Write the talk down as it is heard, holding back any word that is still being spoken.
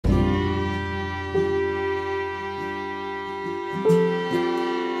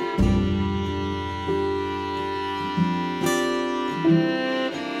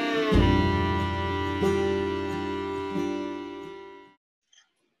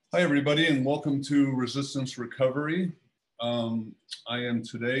Hi, everybody, and welcome to Resistance Recovery. I am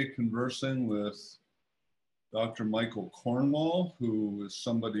today conversing with Dr. Michael Cornwall, who is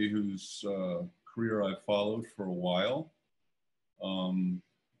somebody whose career I've followed for a while. I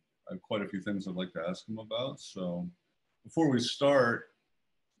have quite a few things I'd like to ask him about. So before we start,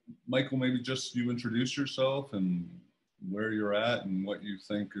 Michael, maybe just you introduce yourself and where you're at and what you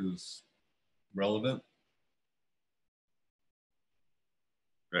think is relevant.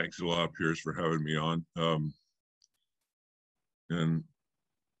 Thanks a lot, Piers, for having me on. And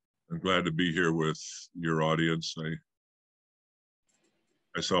I'm glad to be here with your audience.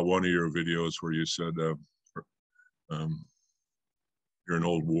 I saw one of your videos where you said you're an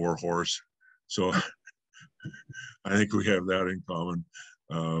old war horse. So I think we have that in common.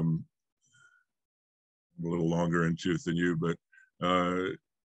 I'm a little longer in tooth than you, but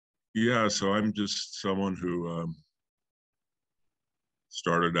yeah, so I'm just someone who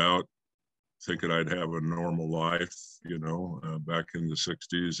started out thinking I'd have a normal life, you know, back in the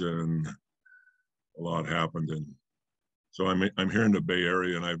 60s, and a lot happened. And so I'm here in the Bay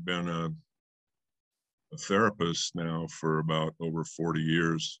Area, and I've been a therapist now for about over 40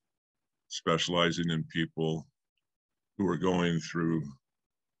 years, specializing in people who are going through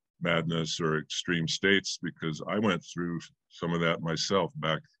madness or extreme states, because I went through some of that myself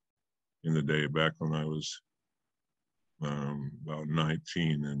back in the day, back when I was about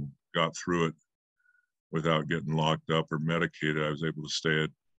 19, and got through it without getting locked up or medicated. I was able to stay at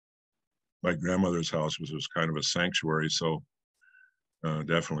my grandmother's house, which was kind of a sanctuary. So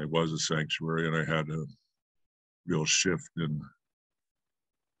definitely was a sanctuary, and I had a real shift in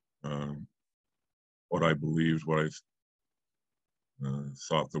what I believed, what I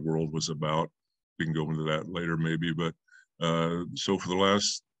thought the world was about. We can go into that later maybe, but so for the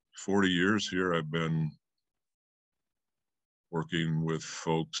last 40 years here, I've been working with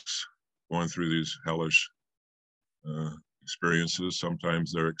folks going through these hellish experiences.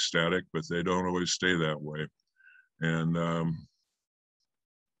 Sometimes they're ecstatic, but they don't always stay that way. And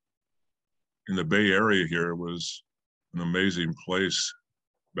in the Bay Area here was an amazing place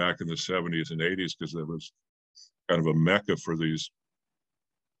back in the 70s and 80s, because it was kind of a mecca for these,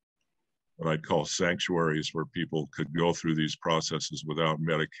 what I'd call sanctuaries, where people could go through these processes without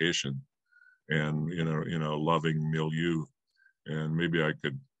medication and, in a loving milieu. And maybe I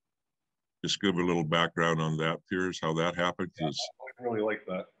could just give a little background on that, Piers, how that happened. Yeah, I really like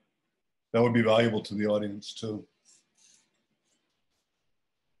that. That would be valuable to the audience too.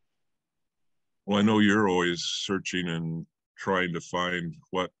 Well, I know you're always searching and trying to find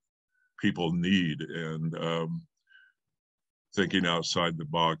what people need, and thinking outside the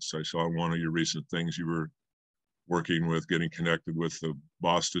box. I saw one of your recent things you were working with, getting connected with the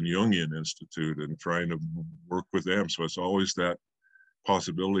Boston Jungian Institute and trying to work with them. So it's always that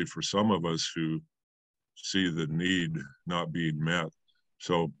possibility for some of us who see the need not being met.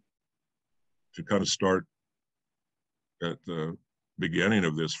 So to kind of start at the beginning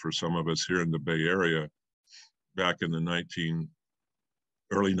of this for some of us here in the Bay Area, back in the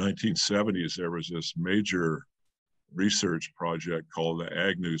early 1970s, there was this major research project called the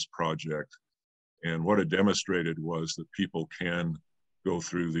Agnew's Project. And what it demonstrated was that people can go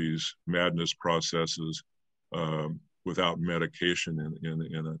through these madness processes without medication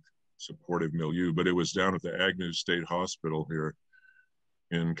in a supportive milieu. But it was down at the Agnew State Hospital here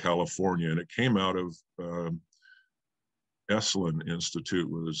in California, and it came out of Esalen Institute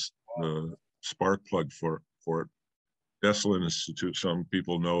was the spark plug for it. Esalen Institute, some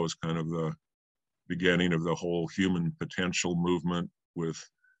people know, is kind of the beginning of the whole human potential movement with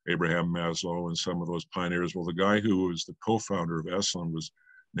Abraham Maslow and some of those pioneers. Well, the guy who was the co-founder of Esalen was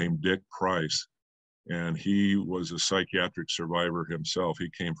named Dick Price, and he was a psychiatric survivor himself. He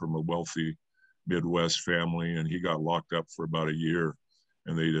came from a wealthy Midwest family, and he got locked up for about a year,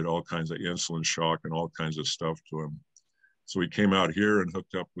 and they did all kinds of insulin shock and all kinds of stuff to him. So he came out here and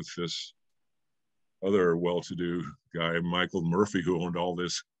hooked up with this other well-to-do guy, Michael Murphy, who owned all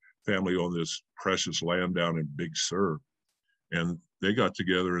this, family owned this precious land down in Big Sur. And they got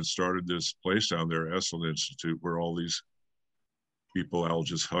together and started this place down there, Esalen Institute, where all these people,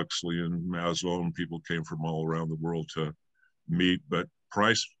 Aldous Huxley and Maslow, and people came from all around the world to meet. But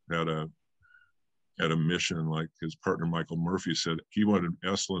Price had a mission, like his partner Michael Murphy said, he wanted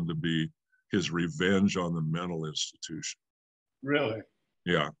Esalen to be his revenge on the mental institution. Really?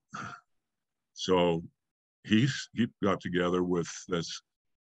 Yeah. So he got together with this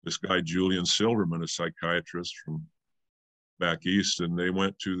guy, Julian Silverman, a psychiatrist from back east, and they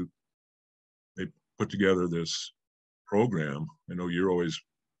put together this program. I know you're always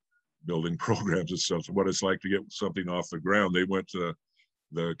building programs and stuff, so what it's like to get something off the ground. They went to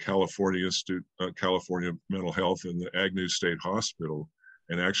the California Institute, California Mental Health, and the Agnew State Hospital,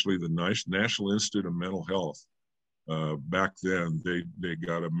 and actually the National Institute of Mental Health. Back then, they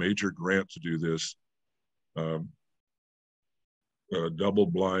got a major grant to do this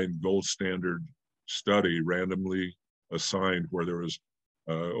double-blind gold standard study, randomly assigned, where there was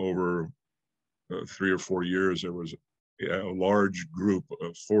over 3 or 4 years, there was a large group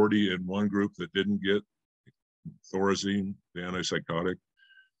of 40 in one group that didn't get Thorazine, the antipsychotic,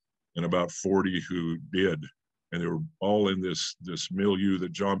 and about 40 who did. And they were all in this milieu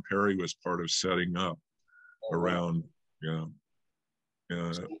that John Perry was part of setting up around, yeah.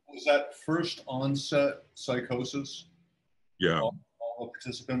 So was that first onset psychosis? Yeah. All the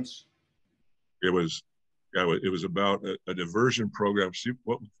participants? It was, yeah, it was about a diversion program. See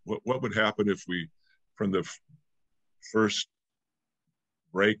what would happen if we, from the first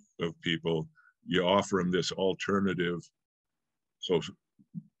break of people, you offer them this alternative. So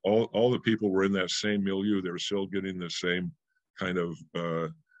all the people were in that same milieu. They were still getting the same kind of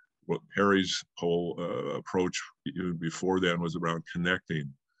what Perry's whole approach even before then was around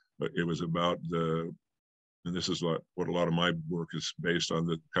connecting, but it was about and this is what a lot of my work is based on,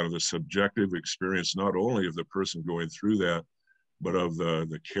 the kind of the subjective experience, not only of the person going through that, but of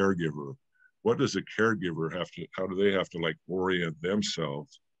the caregiver. What does the caregiver have to, how do they have to like orient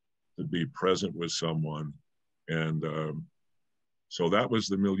themselves to be present with someone? And so that was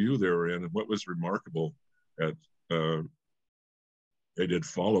the milieu they were in. And what was remarkable at, they did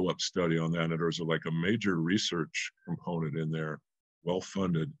follow-up study on that, and there was like a major research component in there,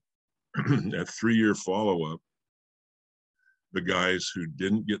 well-funded. At 3-year follow-up, the guys who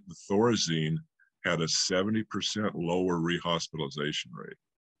didn't get the Thorazine had a 70% lower rehospitalization rate.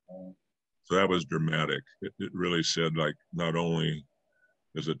 So that was dramatic. It really said, like, not only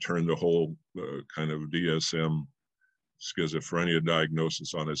does it turn the whole kind of DSM schizophrenia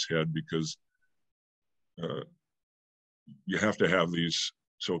diagnosis on its head, because you have to have these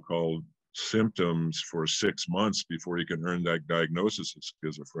so-called symptoms for 6 months before you can earn that diagnosis of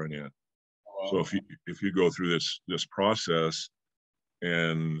schizophrenia. So if you go through this process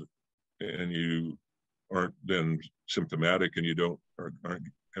and you aren't then symptomatic and you aren't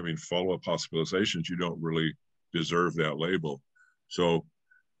having follow-up hospitalizations, you don't really deserve that label. So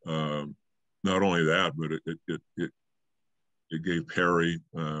not only that, but it gave Perry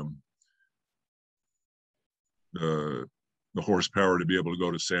the horsepower to be able to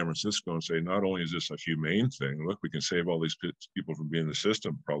go to San Francisco and say, not only is this a humane thing, look, we can save all these people from being in the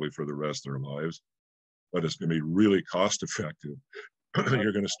system probably for the rest of their lives, but it's going to be really cost effective.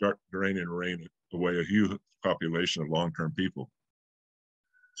 You're going to start draining away a huge population of long-term people.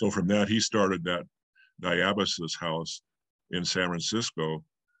 So from that, he started that diabasis house in San Francisco.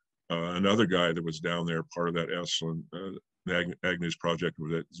 Another guy that was down there, part of that Esalen, Agnew's project,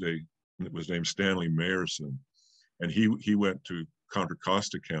 was named Stanley Mayerson. And he went to Contra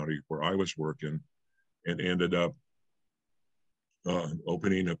Costa County, where I was working, and ended up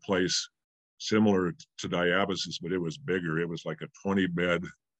opening a place similar to diabasis, but it was bigger. It was like a 20-bed,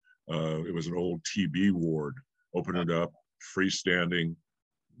 it was an old TB ward. Opened it up, freestanding,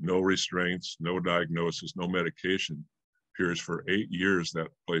 no restraints, no diagnosis, no medication. Piers, for 8 years, that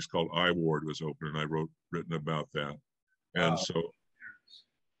place called I Ward was open, and I written about that. And so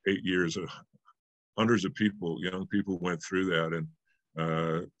 8 years of hundreds of people, young people, went through that.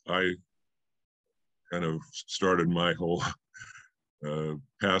 And I kind of started my whole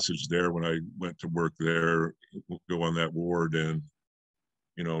passage there when I went to work there, go on that ward, and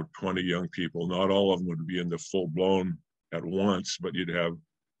 20 young people. Not all of them would be in the full blown at once, but you'd have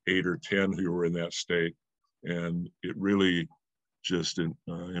 8 or 10 who were in that state. And it really just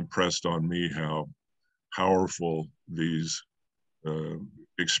impressed on me how powerful these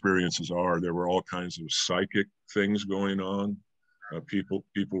experiences are. There were all kinds of psychic things going on. People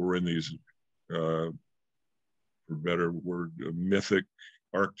were in these, for better word, mythic,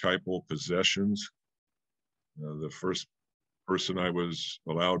 archetypal possessions. The first person I was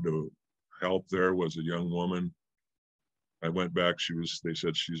allowed to help there was a young woman. I went back, they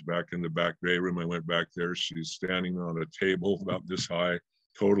said she's back in the back day room. I went back there, she's standing on a table about this high,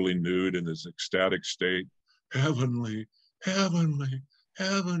 totally nude, in this ecstatic state. Heavenly, heavenly,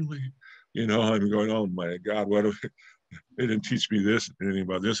 heavenly. I'm going, oh my God, they didn't teach me anything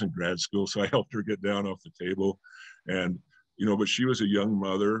about this in grad school. So I helped her get down off the table. And, but she was a young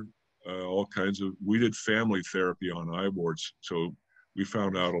mother, all kinds of, we did family therapy on I wards. So we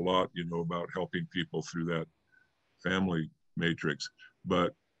found out a lot, about helping people through that family matrix.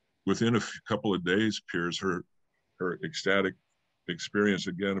 But within a couple of days, Piers, her ecstatic experience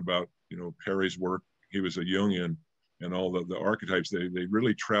again about, Perry's work, he was a Jungian, and all the archetypes, they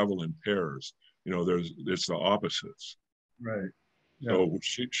really travel in pairs. You know, it's the opposites. Right. Yeah. So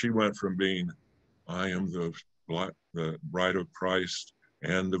she went from being, I am the bride of Christ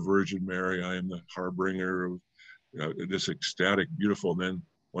and the Virgin Mary, I am the harbinger of this ecstatic, beautiful. And then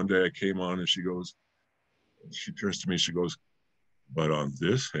one day I came on and she turns to me, she goes, but on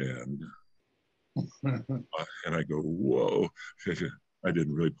this hand, and I go, whoa. I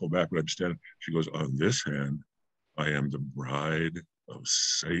didn't really pull back, but I'm standing. She goes, on this hand, I am the bride of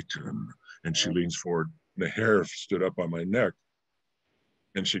Satan. And she leans forward, and the hair stood up on my neck.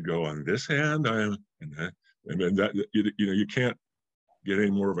 And she'd go, on this hand, I am, and then that, you can't get any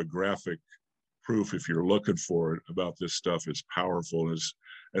more of a graphic proof if you're looking for it about this stuff. It's powerful.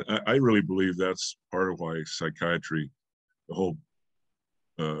 And I really believe that's part of why psychiatry, the whole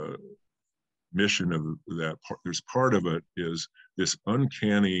mission of that part, there's part of it is this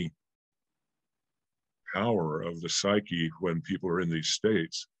uncanny power of the psyche when people are in these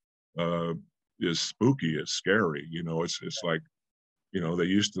states is spooky, it's scary. It's like, they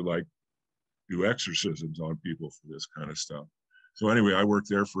used to like do exorcisms on people for this kind of stuff. So anyway, I worked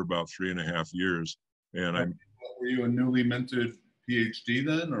there for about 3.5 years, and Were you a newly minted PhD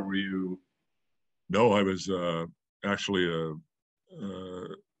then, or were you? No, I was actually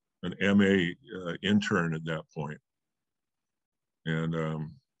an MA intern at that point. And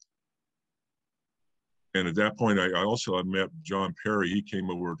at that point, I also had met John Perry. He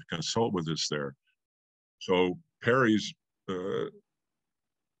came over to consult with us there. So Perry's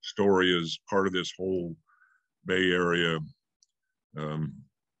story is part of this whole Bay Area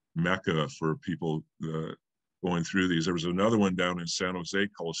mecca for people going through these. There was another one down in San Jose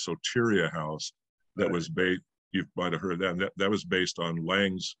called Soteria House that was based, you might have heard that. That was based on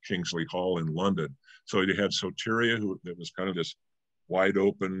Lang's Kingsley Hall in London. So you had Soteria, that was kind of this wide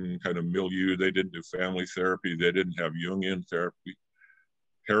open kind of milieu. They didn't do family therapy. They didn't have Jungian therapy.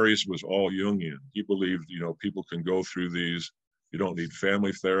 Perry's was all Jungian. He believed, people can go through these. You don't need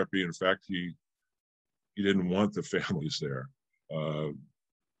family therapy. In fact, he didn't want the families there.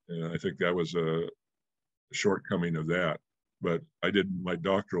 And I think that was a shortcoming of that. But I did my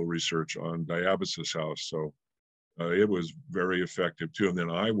doctoral research on Diabasis House, so it was very effective too. And then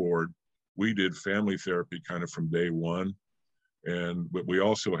I-Ward, we did family therapy kind of from day one. But we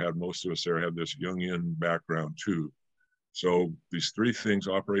also had, most of us there had this Jungian background too. So these three things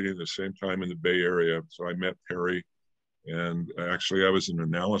operating at the same time in the Bay Area. So I met Perry, and actually I was in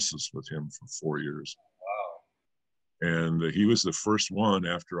analysis with him for 4 years. Wow. And he was the first one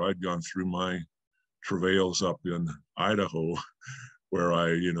after I'd gone through my travails up in Idaho, where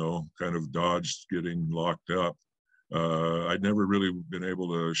I, kind of dodged getting locked up. I'd never really been able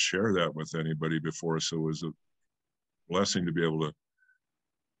to share that with anybody before. So it was a blessing to be able to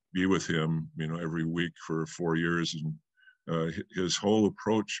be with him, every week for 4 years. And his whole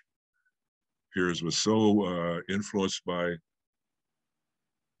approach, Piers, was so influenced by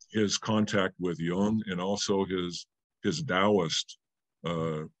his contact with Jung and also his Taoist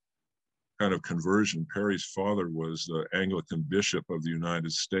kind of conversion. Perry's father was the Anglican bishop of the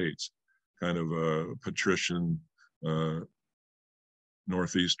United States, kind of a patrician,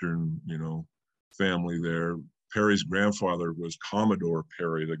 northeastern, family there. Perry's grandfather was Commodore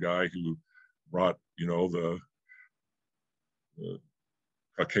Perry, the guy who brought, the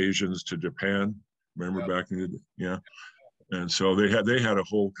Caucasians to Japan. Remember back in the day? Yeah. And so they had a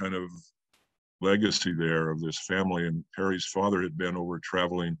whole kind of legacy there of this family. And Perry's father had been over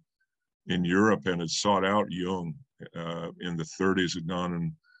traveling in Europe and had sought out Jung in the 30s, had gone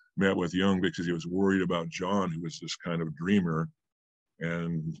and met with Jung because he was worried about John, who was this kind of dreamer.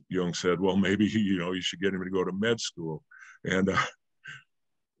 And Jung said, well, maybe you should get him to go to med school. And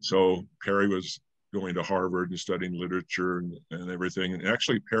so Perry was going to Harvard and studying literature and everything. And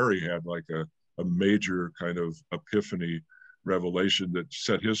actually Perry had like a major kind of epiphany revelation that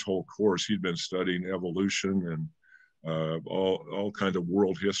set his whole course. He'd been studying evolution and all kind of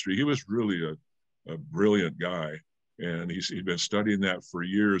world history. He was really a brilliant guy. And he'd been studying that for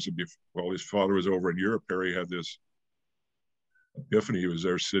years. And while his father was over in Europe, Perry had this epiphany. He was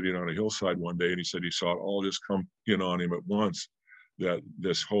there sitting on a hillside one day, and he said he saw all this come in on him at once, that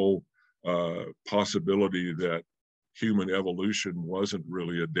this whole possibility that human evolution wasn't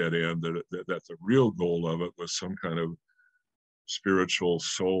really a dead end, that the real goal of it was some kind of spiritual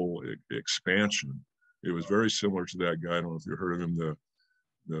soul expansion. It was very similar to that guy. I don't know if you heard of him,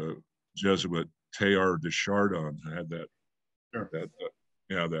 the Jesuit Teilhard de Chardin had that, sure.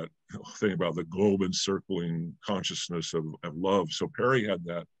 That thing about the globe encircling consciousness of love. So Perry had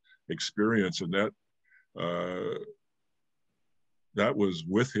that experience, and that was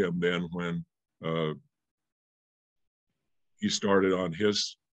with him then when he started on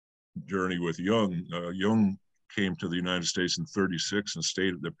his journey with Jung. Jung came to the United States in '36 and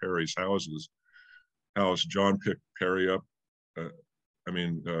stayed at the Perry's house. John picked Perry up.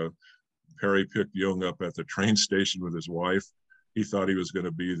 Perry picked Jung up at the train station with his wife. He thought he was going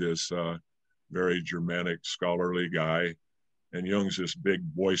to be this very Germanic, scholarly guy. And Jung's this big,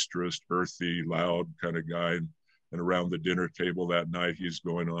 boisterous, earthy, loud kind of guy. And around the dinner table that night, he's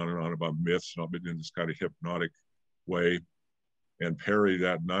going on and on about myths, and in this kind of hypnotic way. And Perry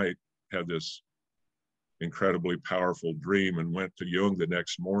that night had this incredibly powerful dream and went to Jung the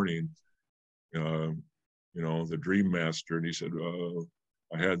next morning, the dream master. And he said,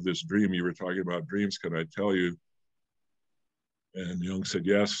 I had this dream. You were talking about dreams. Can I tell you? And Jung said,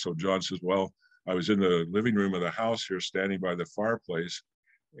 yes. So John says, well, I was in the living room of the house here, standing by the fireplace,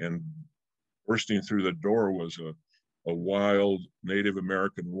 and bursting through the door was a wild Native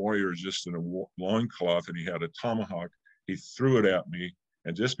American warrior just in a loincloth, and he had a tomahawk. He threw it at me,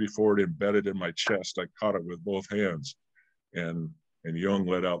 and just before it embedded in my chest, I caught it with both hands. And Jung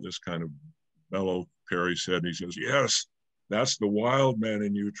let out this kind of bellow. Perry said, he says, yes, that's the wild man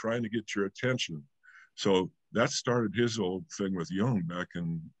in you trying to get your attention. So that started his old thing with Jung back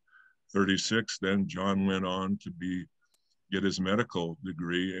in '36. Then John went on to get his medical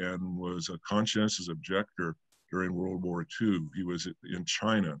degree and was a conscientious objector during World War II. He was in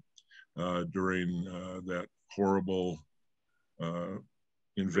China during that horrible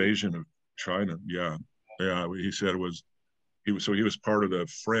invasion of China. Yeah. He said he was part of the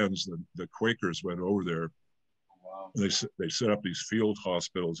Friends. The Quakers went over there. Wow. They set up these field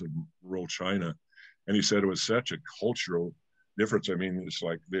hospitals in rural China, and he said it was such a cultural difference. I mean, it's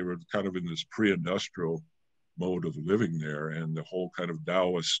like they were kind of in this pre-industrial mode of living there, and the whole kind of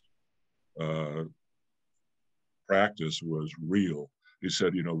Taoist practice was real. He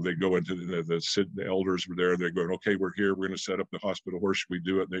said, they go into the elders were there, they're going, okay, we're here, we're going to set up the hospital, where should we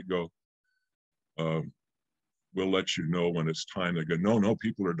do it? And they go, we'll let you know when it's time. They go, no,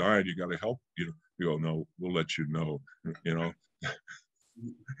 people are dying, you got to help. You go, no, we'll let you know. It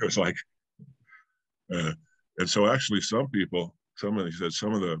was like, and so actually some of the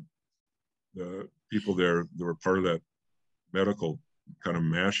people there that were part of that medical kind of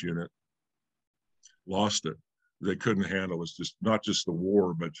MASH unit lost it. They couldn't handle it. It's just not just the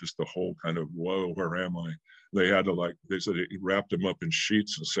war, but just the whole kind of, whoa, where am I? They had to they said he wrapped him up in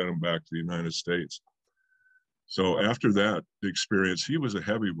sheets and sent him back to the United States. So after that experience, he was a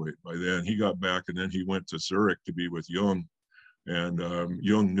heavyweight by then. He got back, and then he went to Zurich to be with Jung. And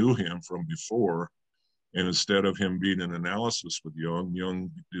Jung knew him from before. And instead of him being in analysis with Jung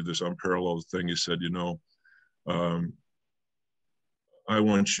did this unparalleled thing. He said, I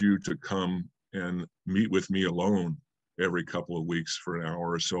want you to come and meet with me alone every couple of weeks for an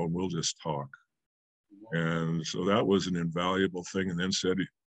hour or so, and we'll just talk. And so that was an invaluable thing. And then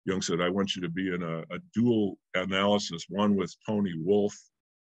Jung said, I want you to be in a dual analysis, one with Toni Wolff,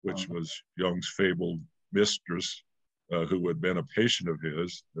 which was Jung's fabled mistress, who had been a patient of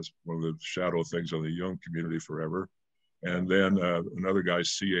his. That's one of the shadow things of the Jung community forever. And then another guy,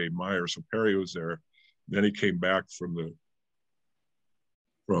 C.A. Meyer. So Perry was there. Then he came back from there.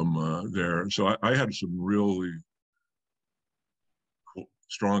 So I had some really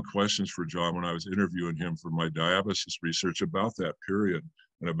strong questions for John when I was interviewing him for my diabetes research about that period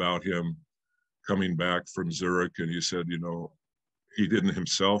and about him coming back from Zurich. And he said, he didn't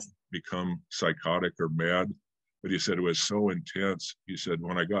himself become psychotic or mad, but he said it was so intense. He said,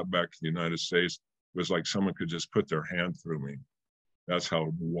 when I got back to the United States, it was like someone could just put their hand through me. That's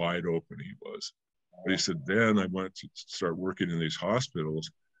how wide open he was. But he said, then I went to start working in these hospitals,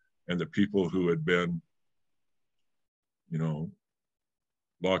 and the people who had been,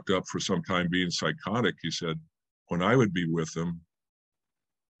 locked up for some time being psychotic, he said, when I would be with them,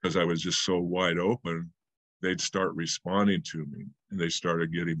 because I was just so wide open, they'd start responding to me, and they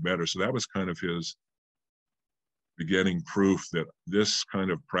started getting better. So that was kind of his beginning proof that this kind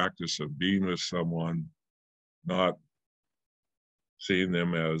of practice of being with someone, not seeing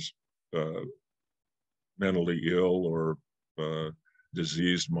them as mentally ill or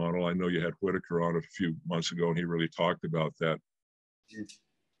diseased model. I know you had Whitaker on a few months ago, and he really talked about that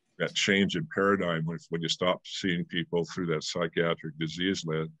change in paradigm when you stop seeing people through that psychiatric disease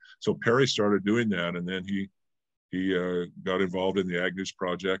led. So Perry started doing that, and then he got involved in the Agnes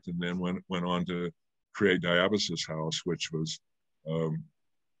Project, and then went on to create Diabetes House, which was a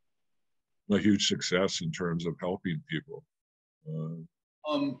huge success in terms of helping people.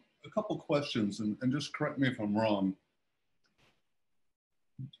 A couple questions, and just correct me if I'm wrong.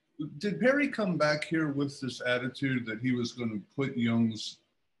 Did Perry come back here with this attitude that he was going to put Jung's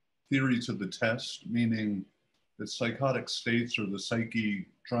theory to the test, meaning that psychotic states or the psyche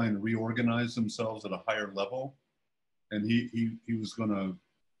try and reorganize themselves at a higher level. And he was going to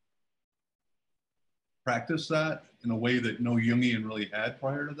practice that in a way that no Jungian really had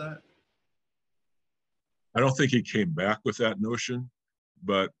prior to that. I don't think he came back with that notion,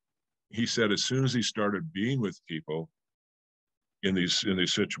 but he said as soon as he started being with people in these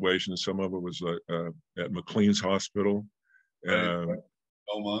situations, some of it was at McLean's Hospital, Right.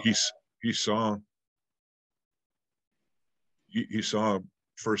 he saw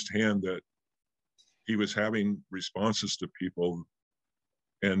firsthand that he was having responses to people,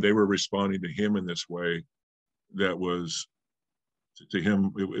 and they were responding to him in this way that was, to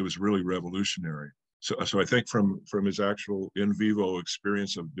him, it was really revolutionary. So I think from his actual in vivo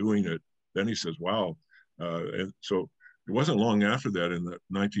experience of doing it, then he says, wow. And so it wasn't long after that, in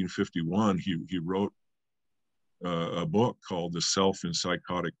 1951, he wrote a book called The Self in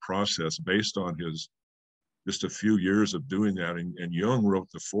Psychotic Process, based on his just a few years of doing that. And Jung wrote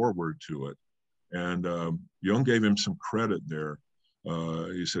the foreword to it. And Jung gave him some credit there.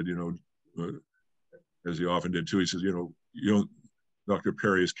 He said, as he often did too, he says, Dr.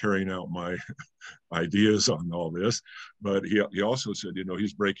 Perry is carrying out my ideas on all this, but he also said,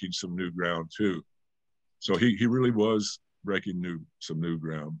 he's breaking some new ground too. So he really was breaking some new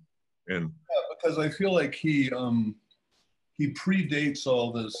ground. And yeah, because I feel like he predates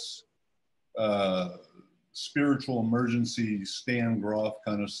all this spiritual emergency Stan Groff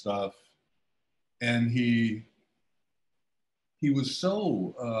kind of stuff, and he was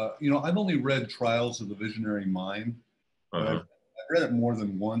so I've only read Trials of the Visionary Mind, but I've read it more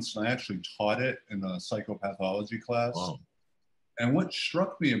than once, and I actually taught it in a psychopathology class. Wow. And what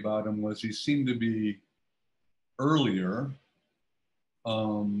struck me about him was he seemed to be earlier,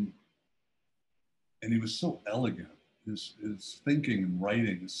 and he was so elegant. His thinking and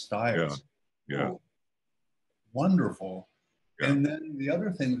writing, his style, yeah, wonderful. Yeah. And then the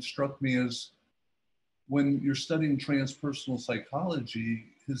other thing that struck me is when you're studying transpersonal psychology,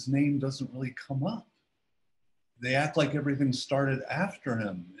 his name doesn't really come up. They act like everything started after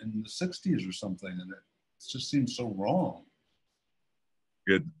him in the 60s or something, and it just seems so wrong.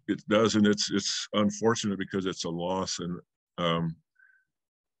 It does, and it's unfortunate because it's a loss. And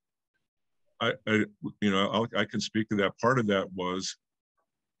I can speak to that. Part of that was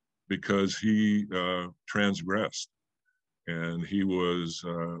because he transgressed, and he was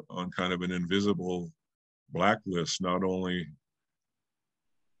on kind of an invisible blacklist, not only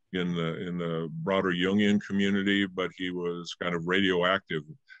in the broader Jungian community, but he was kind of radioactive.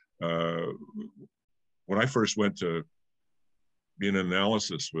 When I first went to be an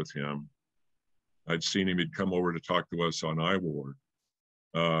analysis with him, I'd seen him, he'd come over to talk to us on iWard.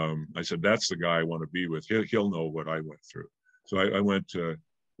 I said, that's the guy I want to be with. He'll know what I went through. So I went to,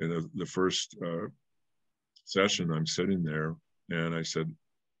 in the first session, I'm sitting there, and I said,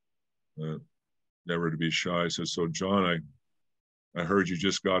 never to be shy. I said, so John, I heard you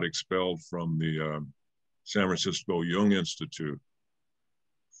just got expelled from the San Francisco Jung Institute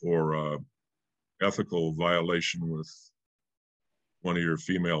for ethical violation with one of your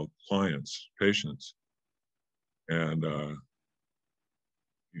female patients. And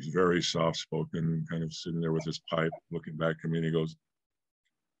he's very soft-spoken, kind of sitting there with his pipe, looking back at me, and he goes,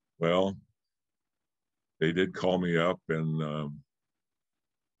 well, they did call me up, and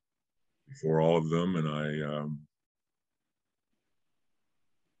before all of them, and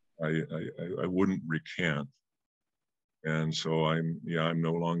I wouldn't recant. And so I'm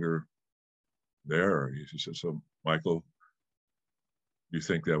no longer there. He said, so Michael, do you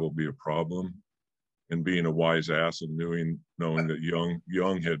think that will be a problem? And being a wise ass and knowing that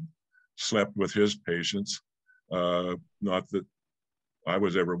Jung had slept with his patients, not that I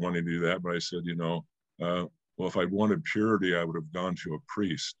was ever wanting to do that, but I said, well, if I wanted purity, I would have gone to a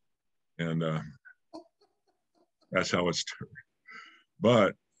priest. And that's how it started.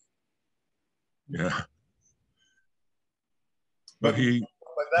 But yeah. But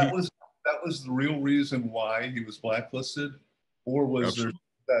that was the real reason why he was blacklisted, or was absolutely.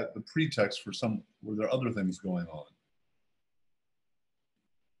 There the pretext for were there other things going on?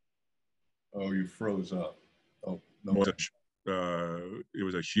 Oh, you froze up. Oh, no. It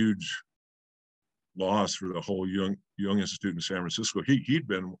was a huge loss for the whole Jung Institute in San Francisco. He'd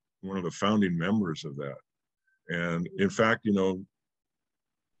been one of the founding members of that. And in fact,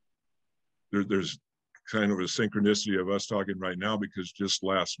 there's kind of a synchronicity of us talking right now, because just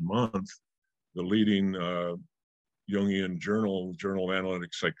last month, the leading Jungian journal of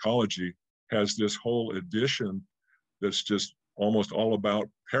Analytic Psychology, has this whole edition that's just almost all about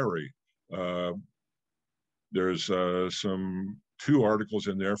Perry. There's 2 articles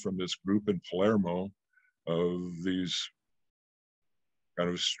in there from this group in Palermo of these kind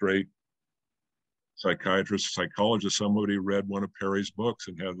of straight psychiatrists, psychologists. Somebody read one of Perry's books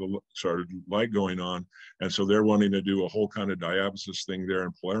and had the started light going on, and so they're wanting to do a whole kind of diabasis thing there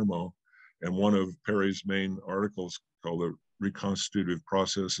in Palermo. And one of Perry's main articles, called "The Reconstitutive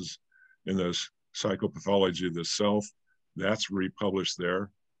Processes in the Psychopathology of the Self," that's republished there.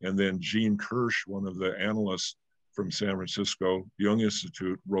 And then Gene Kirsch, one of the analysts from San Francisco Jung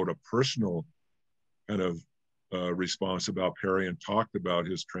Institute, wrote a personal kind of response about Perry and talked about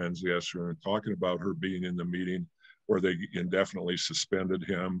his transgressor and talking about her being in the meeting where they indefinitely suspended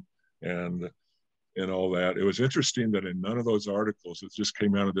him and all that. It was interesting that in none of those articles that just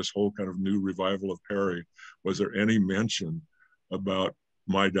came out of this whole kind of new revival of Perry was there any mention about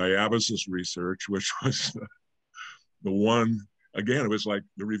my diabasis research, which was the one, again, it was like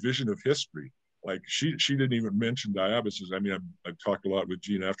the revision of history. Like she didn't even mention diabasis. I mean, I've talked a lot with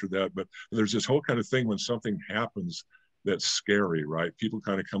Gene after that, but there's this whole kind of thing when something happens that's scary, right? People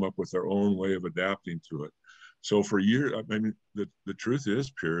kind of come up with their own way of adapting to it. So for years, I mean, the truth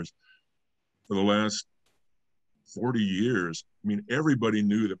is, Piers, for the last 40 years, I mean, everybody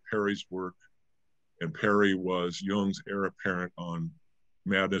knew that Perry's work, and Perry was Jung's heir apparent on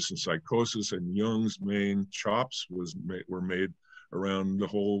madness and psychosis, and Jung's main chops were made around the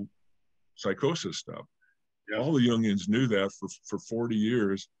whole psychosis stuff. Yeah. All the Jungians knew that for 40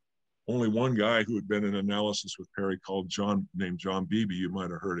 years. Only one guy who had been in analysis with Perry named John Beebe, you might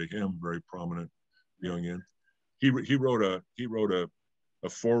have heard of him, very prominent Jungian. He wrote a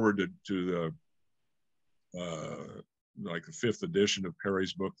foreword to the like the 5th edition of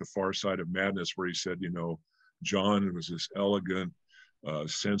Perry's book, The Far Side of Madness, where he said, you know, John was this elegant,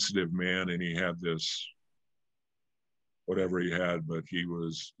 sensitive man, and he had this whatever he had, but he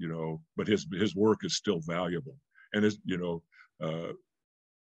was, you know, but his work is still valuable. And his, you know,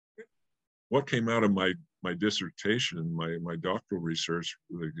 what came out of my dissertation, my doctoral research,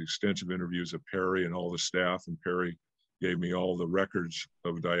 the extensive interviews of Perry and all the staff, and Perry gave me all the records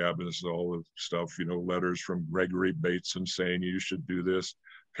of diabasis, all the stuff, you know, letters from Gregory Bateson saying you should do this.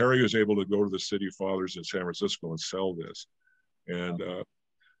 Perry was able to go to the City Fathers in San Francisco and sell this.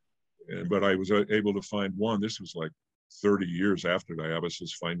 But I was able to find one, this was like 30 years after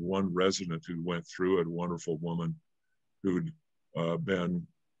diabasis, find one resident who went through it, a wonderful woman who'd been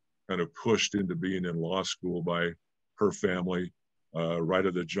kind of pushed into being in law school by her family. Right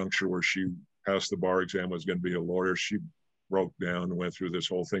at the juncture where she passed the bar exam, was going to be a lawyer, she broke down and went through this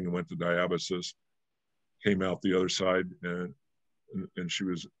whole thing and went to diabasis, came out the other side, and she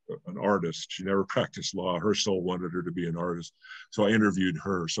was an artist. She never practiced law. Her soul wanted her to be an artist. So I interviewed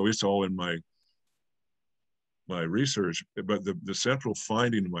her. So it's all in my research. But the central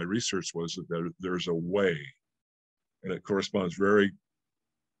finding of my research was that there's a way, and it corresponds very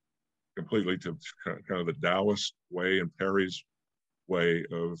completely to kind of the Taoist way and Perry's way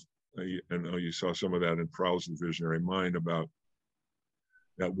of, and you saw some of that in Prowse the Visionary Mind, about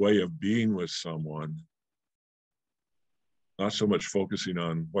that way of being with someone, not so much focusing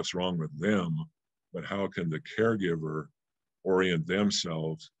on what's wrong with them, but how can the caregiver orient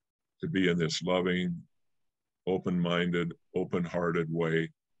themselves to be in this loving, open-minded, open-hearted way.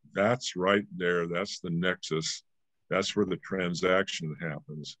 That's right there. That's the nexus. That's where the transaction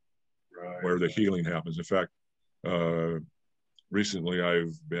happens, right, where the healing happens. In fact, recently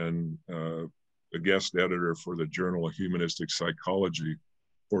I've been a guest editor for the Journal of Humanistic Psychology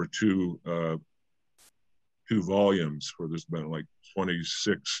for two volumes, where there's been like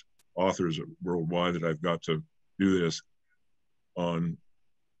 26 authors worldwide that I've got to do this on.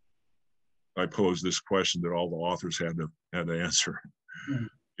 I posed this question that all the authors had to answer. Mm-hmm.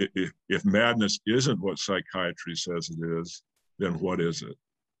 If madness isn't what psychiatry says it is, then what is it?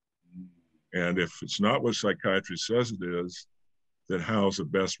 And if it's not what psychiatry says it is, then how's the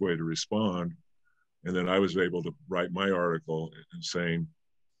best way to respond? And then I was able to write my article and saying,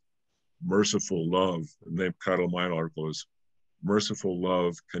 merciful love, and the title of my article is Merciful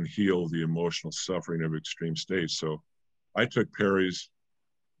Love Can Heal the Emotional Suffering of Extreme States. So I took Perry's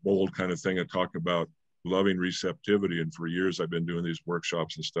bold kind of thing and talked about loving receptivity. And for years, I've been doing these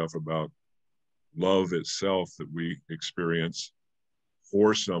workshops and stuff about love itself that we experience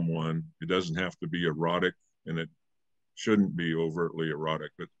for someone. It doesn't have to be erotic, and it shouldn't be overtly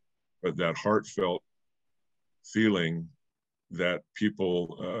erotic, but that heartfelt feeling that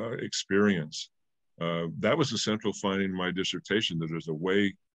people experience. That was the central finding in my dissertation, that there's a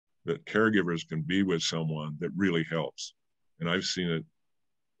way that caregivers can be with someone that really helps. And I've seen it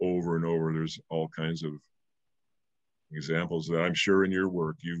over and over. There's all kinds of examples that I'm sure in your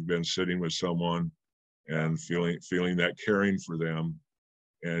work, you've been sitting with someone and feeling that caring for them,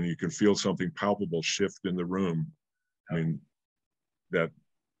 and you can feel something palpable shift in the room. I mean, that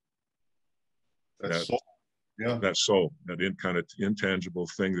That's soul. Yeah. That soul, that kind of intangible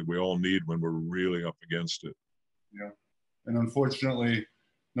thing that we all need when we're really up against it. Yeah. And unfortunately,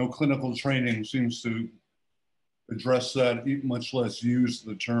 no clinical training seems to address that, much less use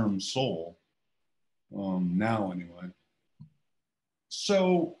the term soul, now anyway.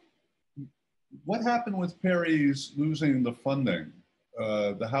 So what happened with Perry's losing the funding?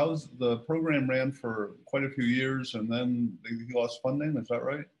 The program ran for quite a few years and then he lost funding, is that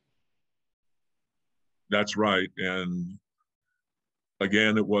right? That's right. And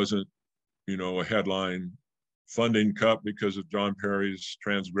again, it wasn't, a headline funding cut because of John Perry's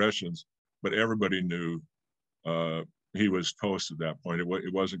transgressions, but everybody knew he was toast at that point.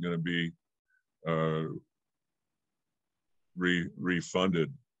 It wasn't going to be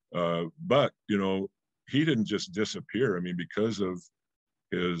refunded. But, he didn't just disappear. I mean, because of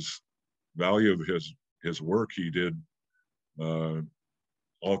his value of his work, he did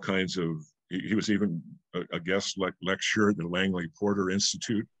all kinds of, he was even a guest lecturer at the Langley Porter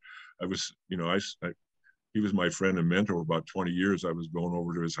Institute. I was, he was my friend and mentor about 20 years. I was going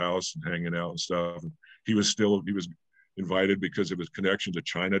over to his house and hanging out and stuff. And he was invited because of his connection to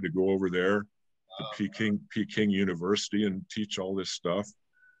China to go over there to Peking University and teach all this stuff.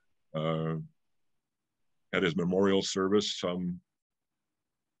 At his memorial service, some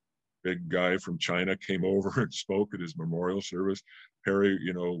big guy from China came over and spoke at his memorial service. Perry,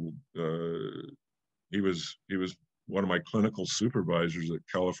 he was one of my clinical supervisors at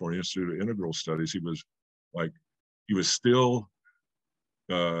California Institute of Integral Studies. He was still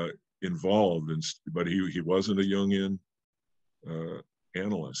involved, but he wasn't a Jungian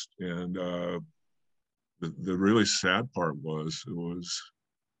analyst. And the really sad part was, it was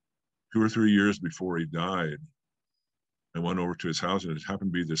 2 or 3 years before he died. I went over to his house, and it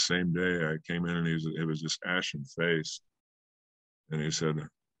happened to be the same day I came in, and it was just ashen faced. And he said,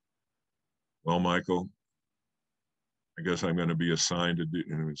 "Well, Michael, I guess I'm going to be assigned to do,"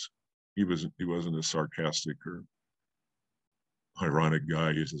 and he wasn't a sarcastic or ironic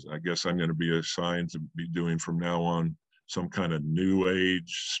guy. He says, "I guess I'm going to be assigned to be doing from now on some kind of new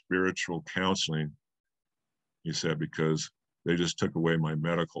age spiritual counseling," he said, "because they just took away my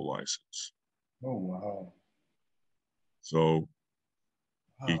medical license." Oh, wow. So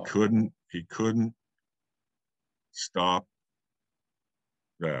wow. He couldn't stop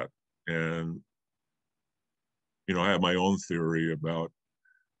that. And, I have my own theory about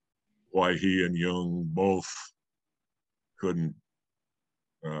why he and Jung both couldn't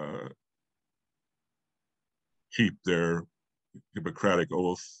keep their Hippocratic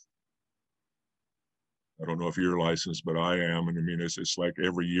oath. I don't know if you're licensed, but I am. And I mean, it's like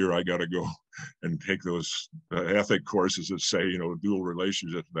every year I got to go and take those ethic courses that say, dual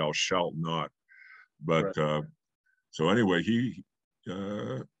relationships, thou shalt not. But right. So anyway,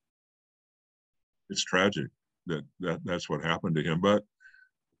 it's tragic that's what happened to him. But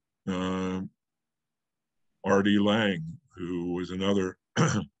R.D. Lang, who was another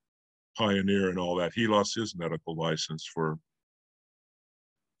pioneer and all that, he lost his medical license for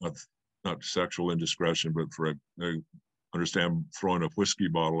not sexual indiscretion, but for I understand throwing a whiskey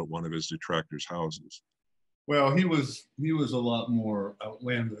bottle at one of his detractors' houses. Well, he was a lot more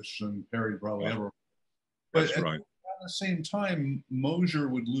outlandish than Perry probably ever. But that's right. At the same time, Mosier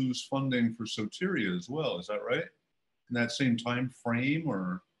would lose funding for Soteria as well. Is that right? In that same time frame,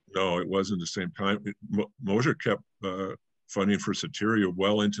 or? No, it wasn't the same time. Mosier kept funding for Soteria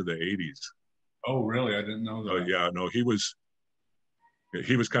well into the 80s. Oh, really? I didn't know that. Yeah, no, he was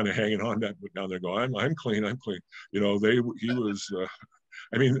kind of hanging on that down there going, I'm clean. He was,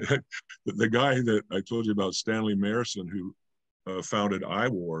 I mean, the guy that I told you about, Stanley Mayerson, who founded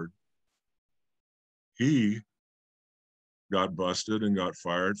iWard, he got busted and got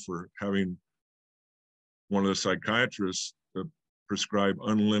fired for having one of the psychiatrists prescribe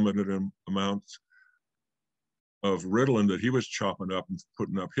unlimited amounts of Ritalin that he was chopping up and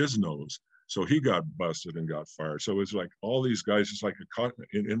putting up his nose. So he got busted and got fired. So it's like all these guys, it's like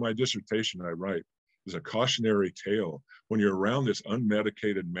in my dissertation I write, is a cautionary tale. When you're around this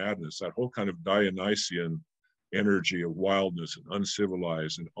unmedicated madness, that whole kind of Dionysian energy of wildness and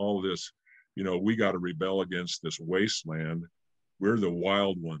uncivilized and all this, we got to rebel against this wasteland. We're the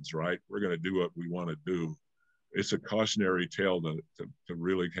wild ones, right? We're going to do what we want to do. It's a cautionary tale to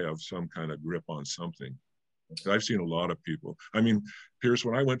really have some kind of grip on something. I've seen a lot of people. I mean, Piers,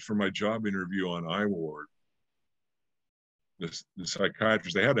 when I went for my job interview on iWard, the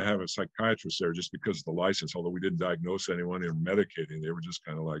psychiatrist, they had to have a psychiatrist there just because of the license, although we didn't diagnose anyone or medicating. They were just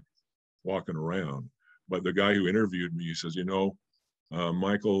kind of like walking around. But the guy who interviewed me, he says,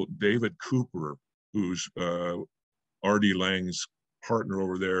 David Cooper, who's R.D. Lang's partner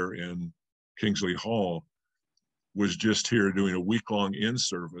over there in Kingsley Hall, was just here doing a week-long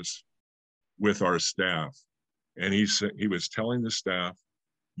in-service with our staff. And he was telling the staff,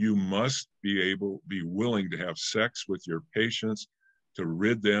 you must be willing to have sex with your patients to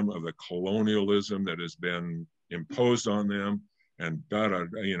rid them of the colonialism that has been imposed on them, and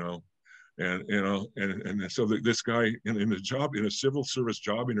and so this guy in a civil service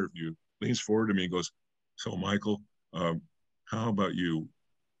job interview leans forward to me and goes, so Michael, how about you?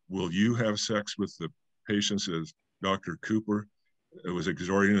 Will you have sex with the patients as Dr. Cooper was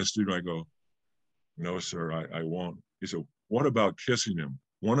exhorting the student? I go, no, sir, I won't. He said, what about kissing him?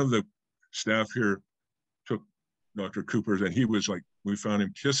 One of the staff here took Dr. Cooper's, and he was like, we found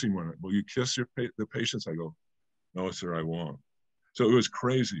him kissing one. Will you kiss the patients? I go, no, sir, I won't. So it was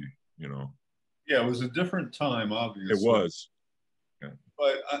crazy, you know. Yeah, it was a different time, obviously. It was. Yeah.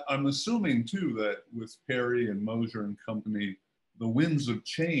 But I'm assuming, too, that with Perry and Mosier and company, the winds of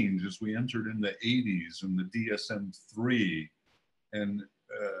change as we entered in the 80s and the DSM-3, and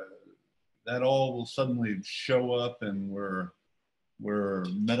that all will suddenly show up, and we're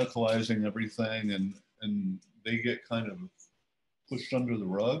medicalizing everything, and they get kind of pushed under the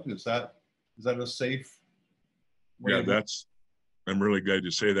rug. Is that a safe way? Yeah, I'm really glad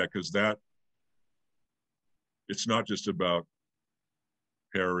you say that, because it's not just about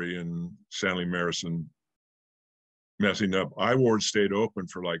Perry and Stanley Marison messing up. I-Ward stayed open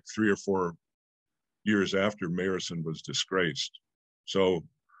for like 3 or 4 years after Marison was disgraced. So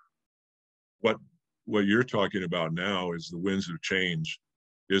what you're talking about now is the winds of change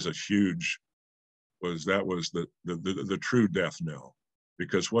is a huge, that was the true death knell.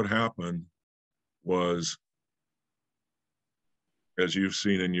 Because what happened was, as you've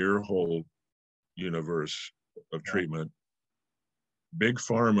seen in your whole universe of treatment, big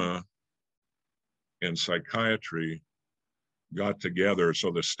pharma and psychiatry got together. So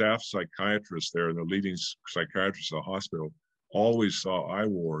the staff psychiatrists there and the leading psychiatrists at the hospital always saw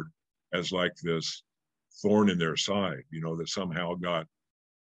I-Ward as like this thorn in their side, you know, that somehow got,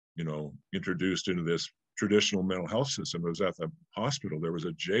 you know, introduced into this traditional mental health system. It was at the hospital. There was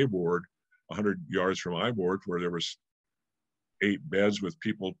a J ward 100 yards from I-Ward where there was 8 beds with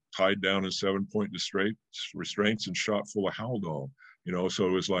people tied down in 7-point restraints and shot full of Haldol, you know. So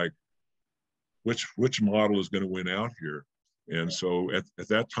it was like, which model is going to win out here? And so at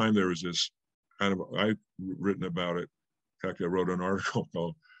that time, there was this kind of, I've written about it. In fact, I wrote an article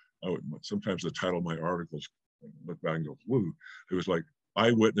called, sometimes the title of my articles, look back and go, woo. It was like,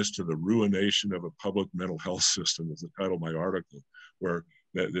 Eyewitness to the Ruination of a Public Mental Health System was the title of my article, where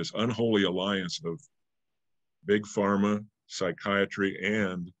this unholy alliance of big pharma, psychiatry,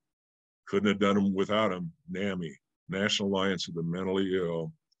 and couldn't have done them without them, NAMI, National Alliance of the Mentally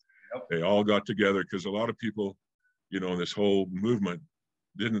Ill. Yep. They all got together because a lot of people, you know, in this whole movement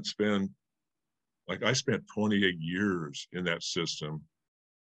didn't spend, like I spent 28 years in that system.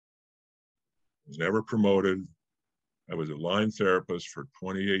 I was never promoted. I was a line therapist for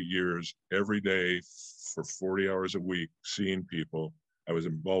 28 years, every day for 40 hours a week, seeing people. I was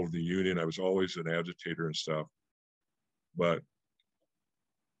involved in the union. I was always an agitator and stuff. But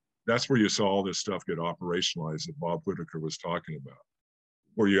that's where you saw all this stuff get operationalized that Bob Whitaker was talking about,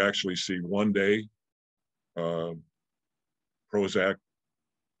 where you actually see one day Prozac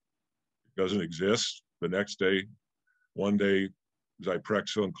doesn't exist. The next day, one day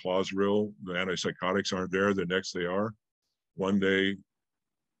Zyprexa and Clozaril, the antipsychotics aren't there. The next they are. One day,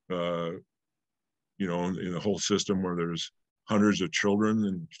 you know, in the whole system where there's hundreds of children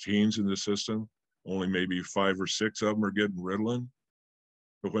and teens in the system, only maybe 5 or 6 of them are getting Ritalin.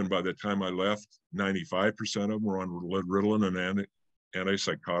 But when by the time I left, 95% of them were on Ritalin and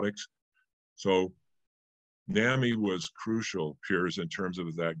antipsychotics. So NAMI was crucial, Piers, in terms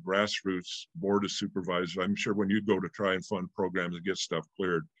of that grassroots board of supervisors. I'm sure when you go to try and fund programs and get stuff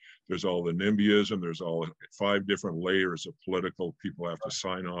cleared, there's all the NIMBYism, there's all 5 different layers of political people have to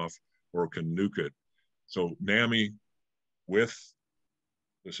sign off or can nuke it. So NAMI, with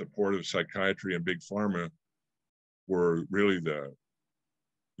the support of psychiatry and big pharma, were really the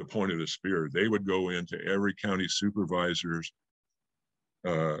point of the spear. They would go into every county supervisor's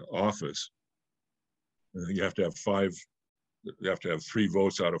office. You have to have 5. You have to have 3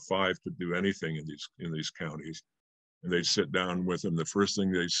 votes out of 5 to do anything in these counties. And they'd sit down with them. The first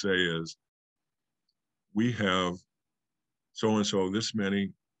thing they'd say is, "We have so and so this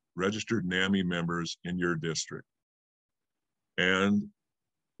many registered NAMI members in your district, and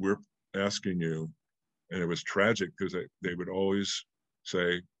we're asking you." And it was tragic because they would always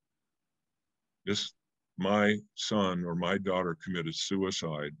say, "This my son or my daughter committed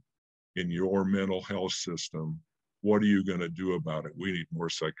suicide in your mental health system, what are you going to do about it? We need more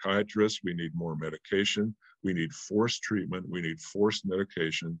psychiatrists. We need more medication. We need forced treatment. We need forced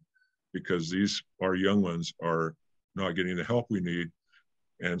medication, because our young ones are not getting the help we need.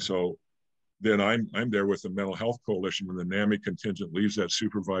 And so then I'm there with the Mental Health Coalition. When the NAMI contingent leaves that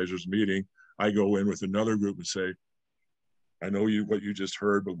supervisors meeting, I go in with another group and say, I know what you just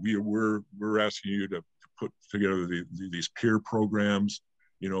heard, but we're asking you to put together these peer programs,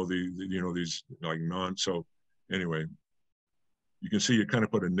 these like so anyway, you can see you kind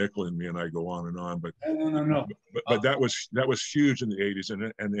of put a nickel in me, and I go on and on, but no. But that was huge in the 80s,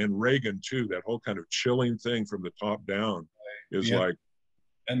 and Reagan too. That whole kind of chilling thing from the top down is like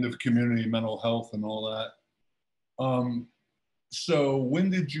end of community mental health and all that. So when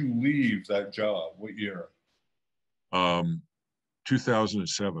did you leave that job? What year?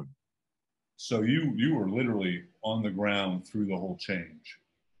 2007. So you were literally on the ground through the whole change.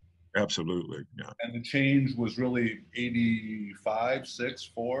 Absolutely, yeah. And the change was really 85,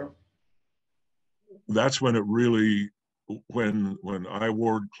 6, 4? That's when it really, when I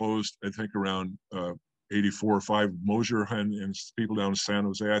ward closed, I think around 84 or 5, Mosier and people down in San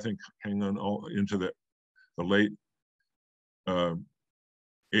Jose, I think, hang on all into the late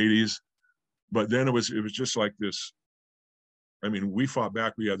 80s. But then it was just like this. I mean, we fought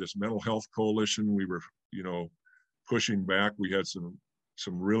back. We had this mental health coalition. We were, pushing back. We had some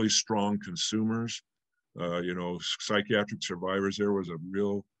really strong consumers, psychiatric survivors. There was a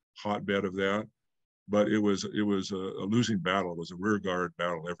real hotbed of that, but it was a losing battle. It was a rear guard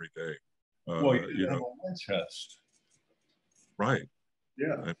battle every day. Well, you have a war chest. Right.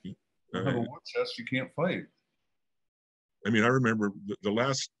 Yeah. I mean, you have a war chest, you can't fight. I mean, I remember the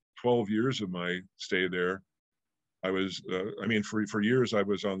last 12 years of my stay there, I was, for years, I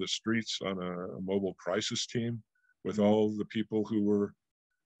was on the streets on a mobile crisis team with all the people who were,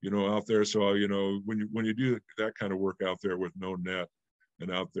 out there. So, when you do that kind of work out there with no net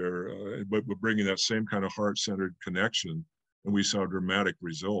and out there, but bringing that same kind of heart-centered connection, and we saw dramatic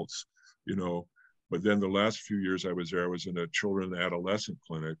results, But then the last few years I was there, I was in a children and adolescent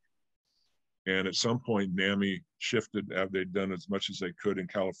clinic. And at some point, NAMI shifted. They'd done as much as they could in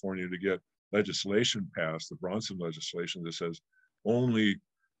California to get legislation passed, the Bronson legislation, that says only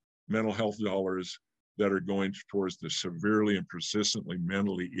mental health dollars that are going towards the severely and persistently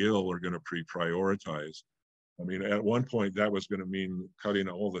mentally ill are going to prioritize. I mean, at one point, that was going to mean cutting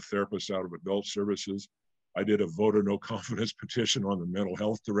all the therapists out of adult services. I did a vote of no confidence petition on the mental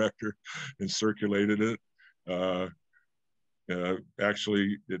health director and circulated it.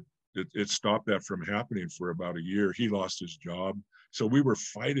 Actually, it stopped that from happening for about a year. He lost his job. So we were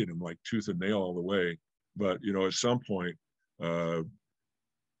fighting him like tooth and nail all the way. But, at some point,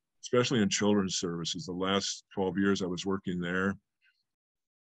 especially in children's services, the last 12 years I was working there,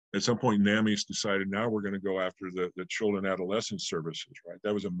 at some point, NAMI's decided now we're going to go after the children and adolescent services, right?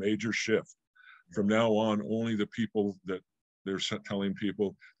 That was a major shift. From now on, only the people that they're telling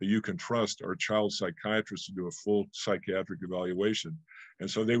people that you can trust are child psychiatrists to do a full psychiatric evaluation.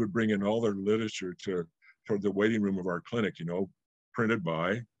 And so they would bring in all their literature toward the waiting room of our clinic, printed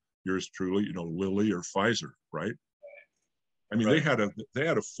by yours truly, Lilly or Pfizer, right? I mean, right. They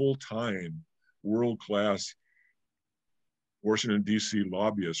had a full-time, world-class Washington, D.C.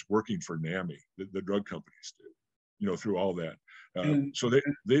 lobbyists working for NAMI, the drug companies did, through all that. So they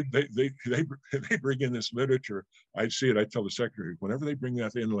bring in this literature. I see it. I tell the secretary, whenever they bring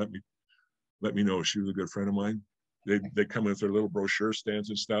that in, let me know. She was a good friend of mine. They come in with their little brochure stands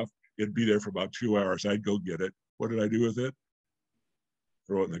and stuff. It'd be there for about 2 hours. I'd go get it. What did I do with it?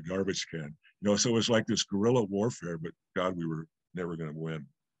 Throw it in the garbage can. So it was like this guerrilla warfare, but God, we were never going to win.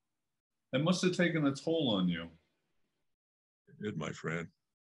 It must have taken a toll on you. It did, my friend.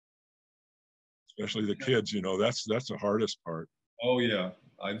 Especially the kids, that's the hardest part. Oh yeah,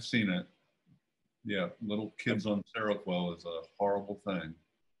 I've seen it. Yeah, little kids on Seroquel is a horrible thing.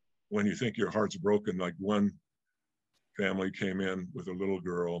 When you think your heart's broken, like one family came in with a little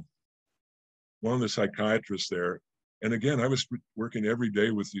girl, one of the psychiatrists there, and again, I was working every day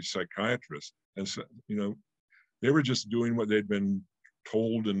with these psychiatrists, and so, they were just doing what they'd been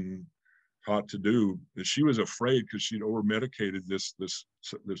told and taught to do. And she was afraid because she'd over-medicated this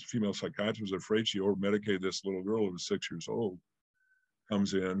female psychiatrist was afraid she over-medicated this little girl who was 6 years old.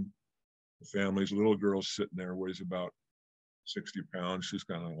 Comes in, the family's little girl sitting there, weighs about 60 pounds. She's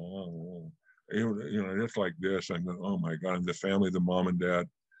kind of, it's like this. I'm going, oh my God. And the family, the mom and dad,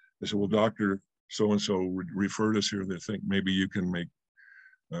 they said, well, Dr. So-and-so referred us here. They think maybe you can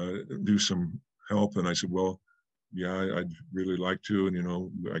do some help. And I said, well, yeah, I'd really like to,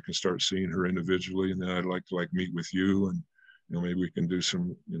 and I can start seeing her individually, and then I'd like to meet with you, and maybe we can do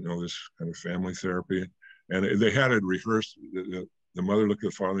some this kind of family therapy. And they had it rehearsed. The mother looked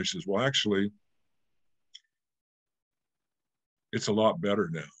at the father and she says, well, actually, it's a lot better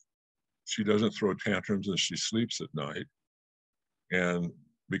now. She doesn't throw tantrums and she sleeps at night. And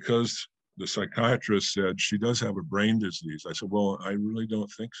because the psychiatrist said she does have a brain disease, I said, well, I really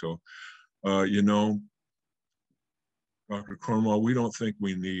don't think so. Dr. Cornwall, we don't think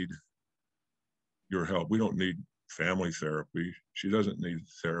we need your help. We don't need family therapy. She doesn't need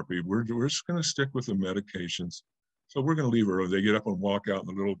therapy. We're just going to stick with the medications. So we're going to leave her. They get up and walk out, and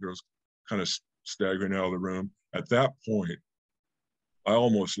the little girl's kind of staggering out of the room. At that point, I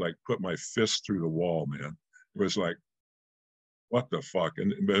almost put my fist through the wall, man. It was like, what the fuck?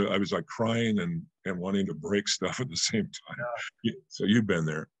 And I was crying and wanting to break stuff at the same time. Yeah. So you've been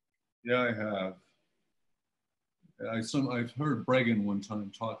there. Yeah, I have. I've heard Bregan one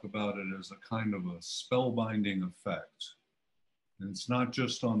time talk about it as a kind of a spellbinding effect. And it's not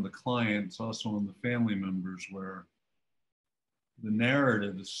just on the client, it's also on the family members, where the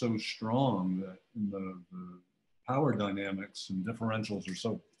narrative is so strong that the power dynamics and differentials are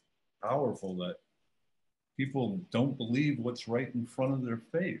so powerful that people don't believe what's right in front of their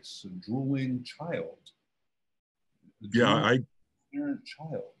face. A drooling child. Yeah, parent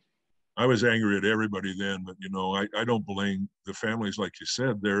child. I was angry at everybody then, but I don't blame the families. Like you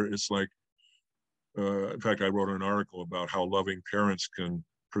said, it's like, in fact, I wrote an article about how loving parents can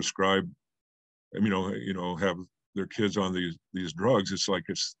prescribe, have their kids on these drugs. It's like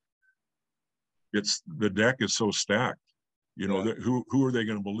it's the deck is so stacked. Who are they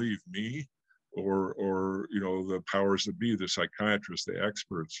going to believe, me, or the powers that be, the psychiatrists, the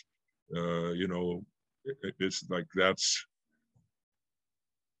experts? It's like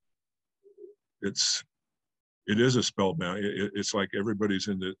it is a spellbound. It's like everybody's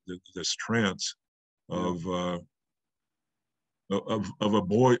in this trance of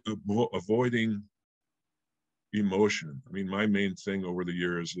avoiding emotion. I mean, my main thing over the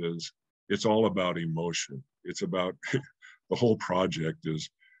years is it's all about emotion. It's about the whole project is,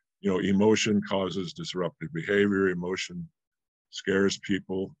 emotion causes disruptive behavior. Emotion scares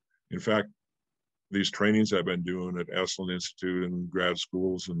people. In fact, these trainings I've been doing at Esalen Institute and grad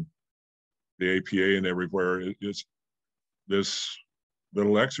schools and the APA and everywhere, it's this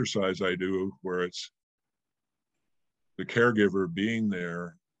little exercise I do where it's the caregiver being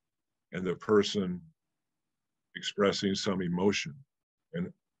there and the person expressing some emotion.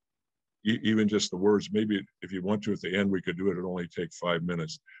 And even just the words, maybe if you want to at the end, we could do it. It'll only take 5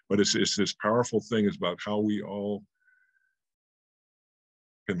 minutes. But it's this powerful thing is about how we all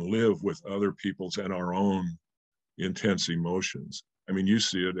can live with other people's and our own intense emotions. I mean, you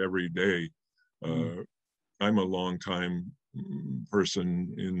see it every day. I'm a long time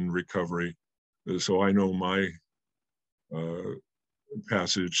person in recovery, so I know my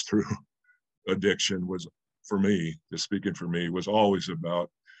passage through addiction was, for me, just speaking for me, was always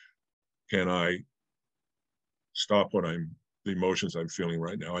about, can I stop the emotions I'm feeling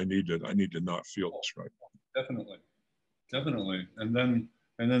right now? I need to not feel this right now. Definitely. And then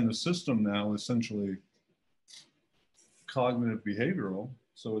the system now essentially cognitive behavioral.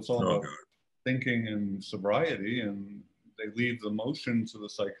 So it's all about thinking and sobriety, and they leave the motion to the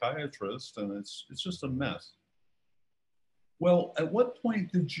psychiatrist, and it's just a mess. Well, at what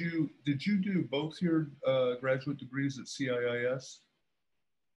point did you do both your graduate degrees at CIIS?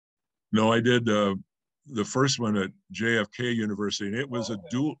 No, I did the first one at JFK University, and it was a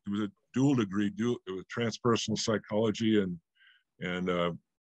dual degree. It was transpersonal psychology and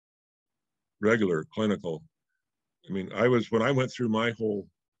regular clinical. I mean, when I went through my whole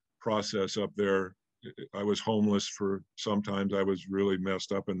process up there, I was homeless for sometimes. I was really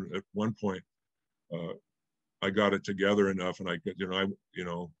messed up, and at one point, I got it together enough, and I'm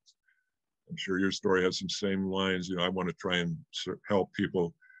sure your story has some same lines. I want to try and help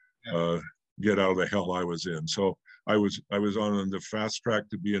people get out of the hell I was in. So I was on the fast track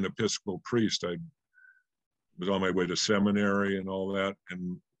to be an Episcopal priest. I was on my way to seminary and all that,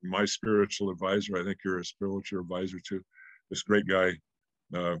 and my spiritual advisor, I think you're a spiritual advisor too, this great guy,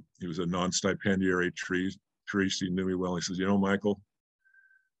 he was a non-stipendiary priest. He knew me well. He says, Michael,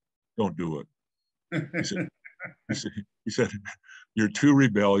 don't do it. He said, you're too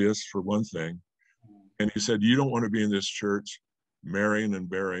rebellious, for one thing. And he said, you don't want to be in this church marrying and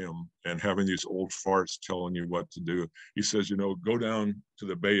burying and having these old farts telling you what to do. He says, go down to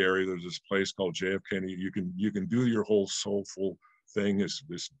the Bay Area. There's this place called JFK. You can do your whole soulful thing, this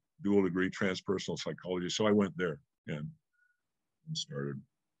dual degree transpersonal psychology. So I went there and started.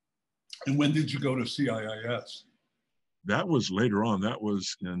 And when did you go to CIIS? that was later on. That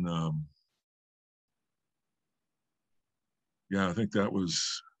was in, yeah, I think that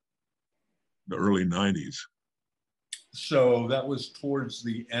was the early 90s. So that was towards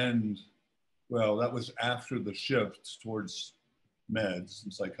the end. Well, that was after the shift towards meds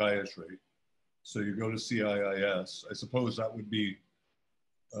and psychiatry. So you go to CIIS. I suppose that would be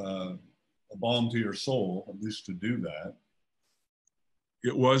a balm to your soul, at least to do that.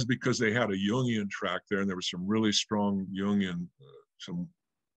 It was because they had a Jungian track there, and there was some really strong Jungian, some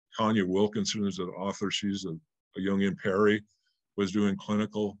Tanya Wilkinson is an author. She's a Jungian. Perry was doing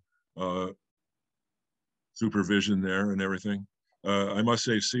clinical supervision there and everything. I must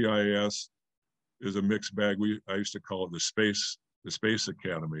say CIS is a mixed bag. I used to call it the space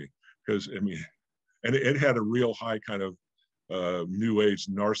academy, because I mean, and it had a real high kind of new age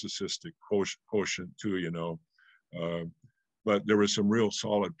narcissistic quotient too, you know. But there were some real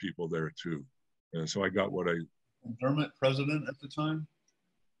solid people there too. And so I got what I... Dermot president at the time?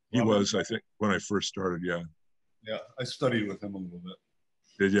 He was, I think, when I first started, yeah. Yeah, I studied with him a little bit.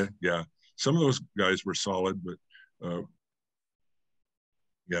 Did you? Yeah. Some of those guys were solid, but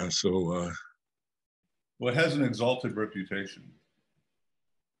yeah, so... well, it has an exalted reputation.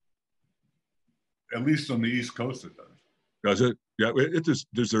 At least on the East Coast it does. Does it? Yeah, it is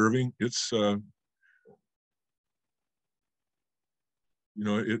deserving. It's... you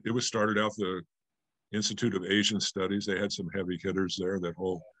know, it was started out the Institute of Asian Studies. They had some heavy hitters there. That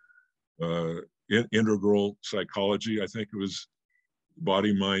whole integral psychology, I think it was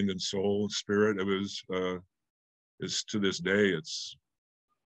body, mind, and soul, and spirit. It was, it's to this day, it's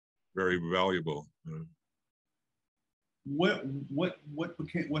very valuable. What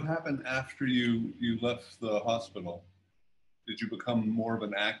happened after you left the hospital? Did you become more of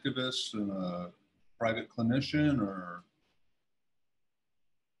an activist and a private clinician, or?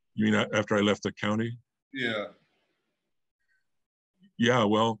 You mean after I left the county? Yeah. Yeah,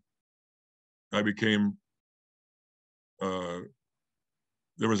 well, I became, there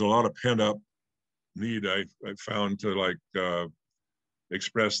was a lot of pent up need I found to like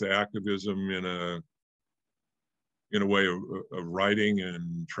express the activism in a way of writing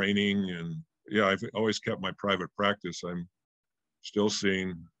and training. And yeah, I've always kept my private practice. I'm still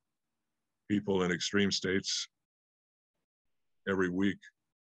seeing people in extreme states every week.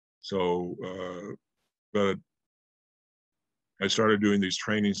 So, but I started doing these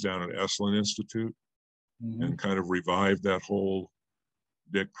trainings down at Esalen Institute, and kind of revived that whole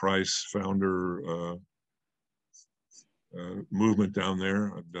Dick Price founder movement down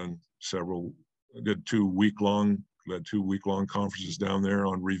there. I've done several, I did led 2 week-long conferences down there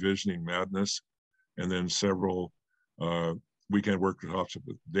on revisioning madness, and then several weekend workshops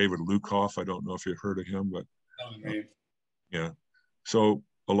with David Lukoff. I don't know if you've heard of him, but yeah. So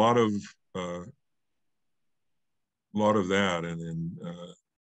a lot of that, and then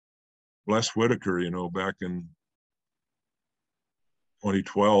Les Whitaker, you know, back in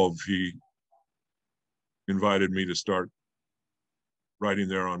 2012, he invited me to start writing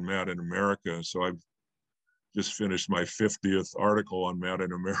there on Mad in America. So I've just finished my 50th article on Mad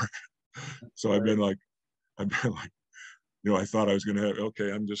in America. So I've been like, you know, I thought I was going to have,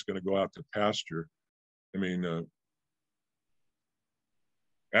 okay, I'm just going to go out to pasture. I mean,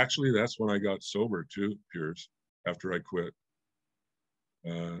 actually, that's when I got sober too, Piers, after I quit.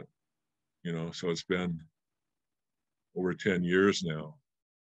 You know, so it's been over 10 years now.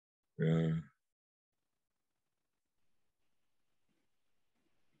 You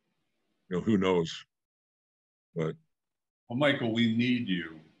know, who knows? But well, Michael, we need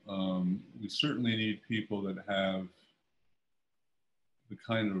you. We certainly need people that have the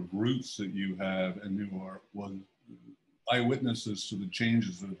kind of roots that you have, and who are eyewitnesses to the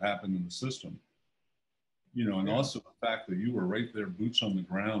changes that have happened in the system. You know, and also the fact that you were right there, boots on the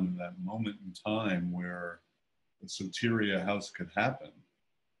ground, in that moment in time where the Soteria House could happen.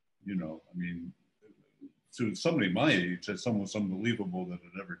 You know, I mean, to somebody my age, that's almost unbelievable that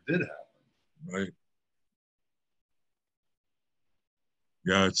it ever did happen. Right.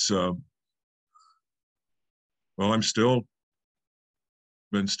 Yeah, it's well, I'm still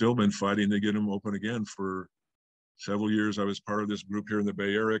been fighting to get them open again for several years. I was part of this group here in the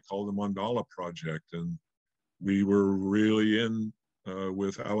Bay Area called the Mandala Project, and we were really in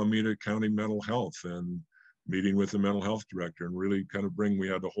with Alameda County Mental Health and meeting with the mental health director, and really kind of we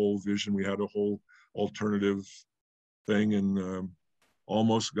had the whole vision, we had a whole alternative thing, and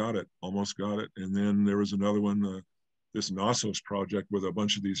almost got it. And then there was another one, this Knossos project with a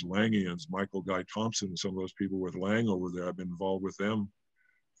bunch of these Langians, Michael Guy Thompson, and some of those people with Lang over there. I've been involved with them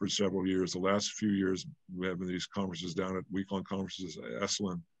for several years. The last few years, we have these conferences down at week-long conferences at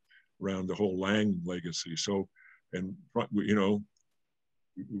Esalen around the whole Lang legacy. So And you know,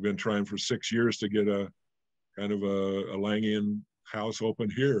 we've been trying for 6 years to get a kind of a Langian house open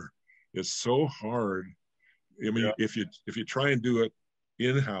here. It's so hard. I mean, Yeah. if you try and do it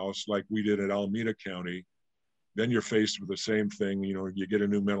in-house like we did at Alameda County, then you're faced with the same thing. You know, you get a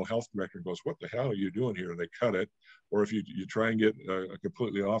new mental health director and goes, what the hell are you doing here? And they cut it. Or if you try and get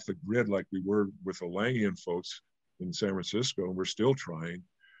completely off the grid like we were with the Langian folks in San Francisco, and we're still trying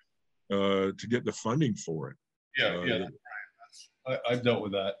to get the funding for it. Yeah, yeah, that's right. I've dealt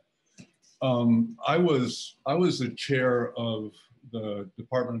with that. I was the chair of the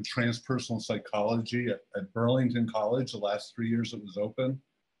Department of Transpersonal Psychology at Burlington College the last 3 years it was open.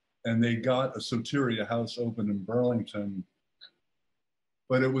 And they got a Soteria house open in Burlington,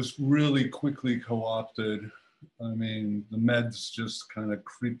 but it was really quickly co-opted. I mean, the meds just kind of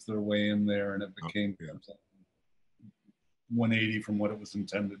creeped their way in there, and it became 180 from what it was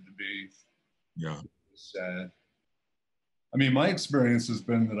intended to be. Yeah. It was sad. I mean, my experience has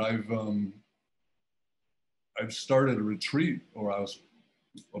been that I've started a retreat, or I was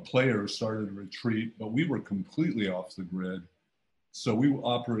a player who started a retreat, but we were completely off the grid. So we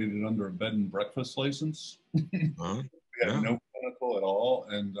operated under a bed and breakfast license. We had no clinical at all,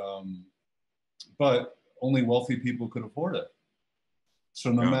 and but only wealthy people could afford it. So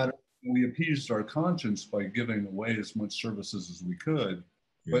no matter, we appeased our conscience by giving away as much services as we could,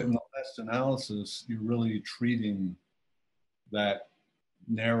 but in the last analysis, you're really treating that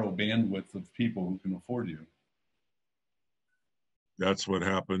narrow bandwidth of people who can afford you. That's what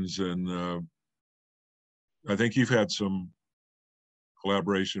happens, and I think you've had some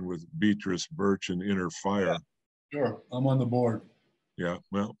collaboration with Beatrice Birch and Inner Fire. Yeah, sure, I'm on the board. Yeah,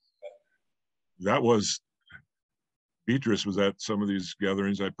 well, that was, Beatrice was at some of these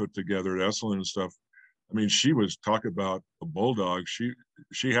gatherings I put together at Esalen and stuff. I mean, she was talking about a bulldog. She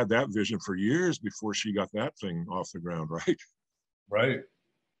had that vision for years before she got that thing off the ground, right? Right.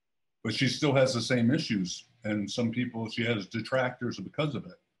 But she still has the same issues. And some people, she has detractors because of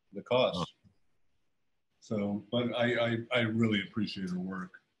it, the cost. So, but I really appreciate her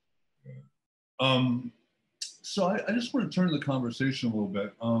work. So I just want to turn the conversation a little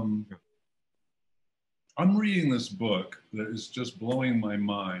bit. I'm reading this book that is just blowing my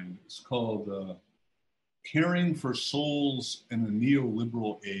mind. It's called Caring for Souls in a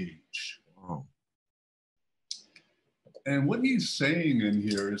Neoliberal Age. Oh. And what he's saying in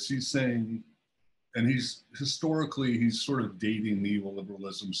here is he's saying, and he's sort of dating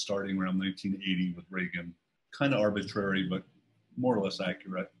neoliberalism starting around 1980 with Reagan, kind of arbitrary, but more or less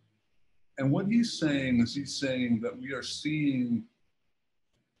accurate. And what he's saying is he's saying that we are seeing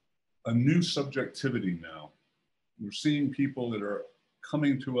a new subjectivity now. We're seeing people that are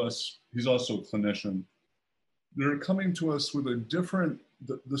coming to us, he's also a clinician, they're coming to us with a different,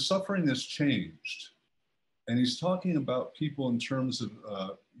 the suffering has changed. And he's talking about people in terms of,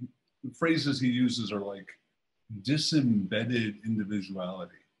 the phrases he uses are like disembedded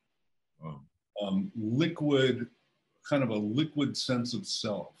individuality, liquid, kind of a liquid sense of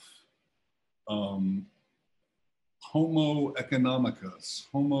self, homo economicus,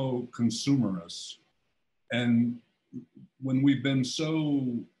 homo consumerus. And when we've been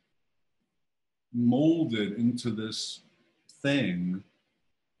so molded into this thing,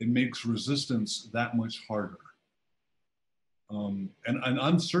 it makes resistance that much harder. And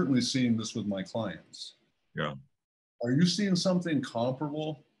I'm certainly seeing this with my clients. Yeah. Are you seeing something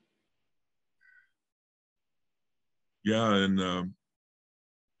comparable? Yeah, and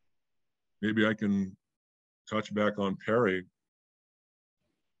maybe I can touch back on Perry,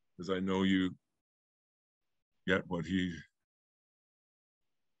 because I know you get what he's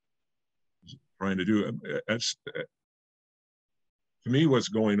trying to do. To me, what's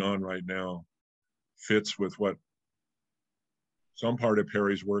going on right now fits with what some part of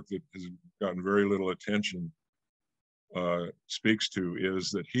Perry's work that has gotten very little attention speaks to, is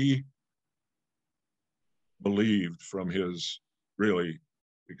that he believed from his really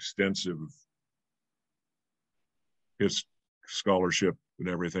extensive his scholarship and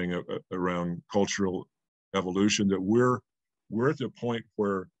everything around cultural evolution, that we're at the point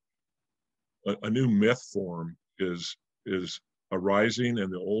where a new myth form is arising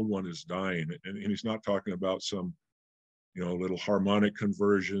and the old one is dying. And he's not talking about some, little harmonic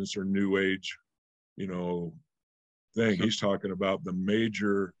conversions or new age, thing. He's talking about the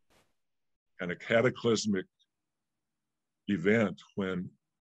major kind of cataclysmic event when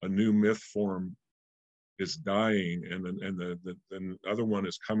a new myth form is dying, and the other one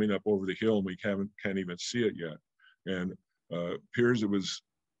is coming up over the hill, and we can't even see it yet. And Piers, it was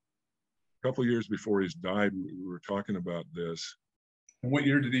a couple of years before he's died, we were talking about this. And what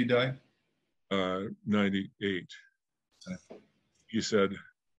year did he die? 98. He said,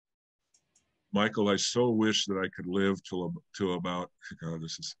 Michael, I so wish that I could live till about, God,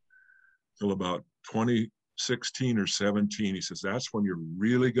 till about 2016 or 17. He says, that's when you're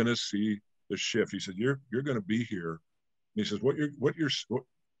really going to see the shift. He said, you're going to be here. And he says,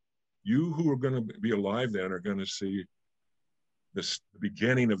 you who are going to be alive then are going to see this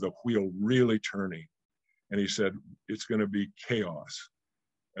beginning of the wheel really turning. And he said, it's going to be chaos.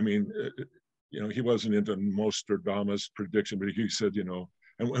 I mean, he wasn't into Nostradamus prediction, but he said,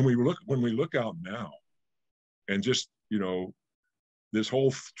 and when we look out now, and just, this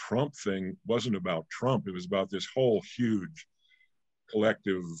whole Trump thing wasn't about Trump. It was about this whole huge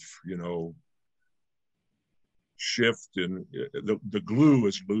collective, shift, and the glue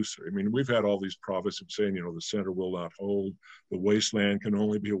is looser. I mean, we've had all these prophets saying, the center will not hold, the wasteland can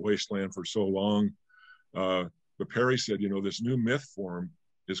only be a wasteland for so long. But Perry said, this new myth form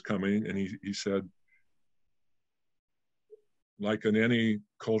is coming, and he said, like in any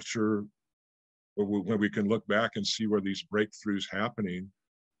culture, when we can look back and see where these breakthroughs happening,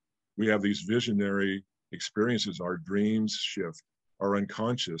 we have these visionary experiences, our dreams shift, our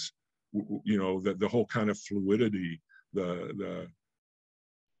unconscious, the whole kind of fluidity, the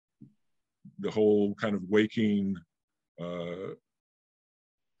whole kind of waking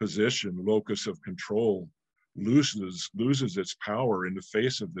position, locus of control, loses its power in the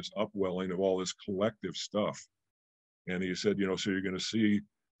face of this upwelling of all this collective stuff. And he said, so you're going to see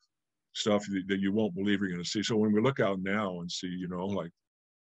stuff that you won't believe you're going to see. So when we look out now and see, like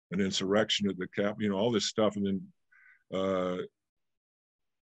an insurrection at the Cap, all this stuff, and then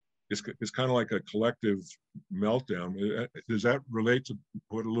it's kind of like a collective meltdown. Does that relate to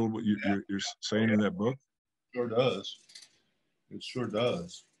what a little bit you're saying in that book? Sure does. It sure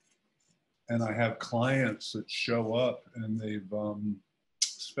does. And I have clients that show up, and they've,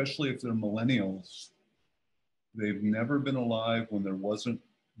 especially if they're millennials, they've never been alive when there wasn't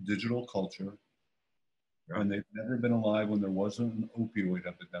digital culture, and they've never been alive when there wasn't an opioid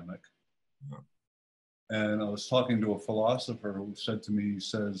epidemic. And I was talking to a philosopher who said to me, he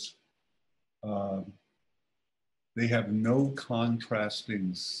says, they have no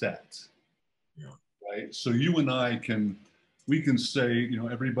contrasting set, right? So you and I we can say,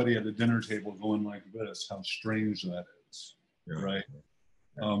 everybody at a dinner table going like this, how strange that is, right?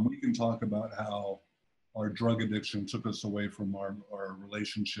 We can talk about how our drug addiction took us away from our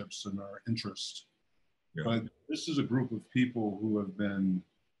relationships and our interests. But this is a group of people who have been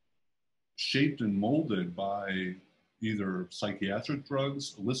shaped and molded by either psychiatric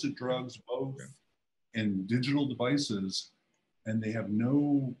drugs, illicit drugs, both, and digital devices, and they have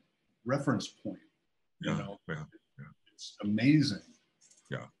no reference point. It's amazing.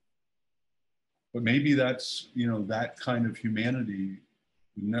 But maybe that's, that kind of humanity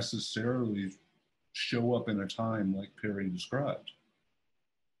would necessarily show up in a time like Perry described.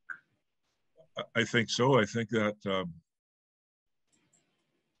 I think so. I think that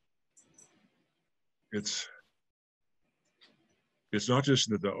it's not just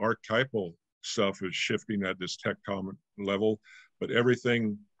that the archetypal stuff is shifting at this tectonic level, but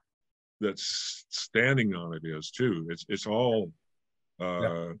everything that's standing on it is too. It's all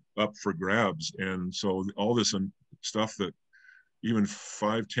up for grabs. And so all this stuff that even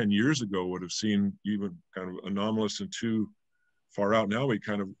 5-10 years ago would have seemed even kind of anomalous and too far out, now we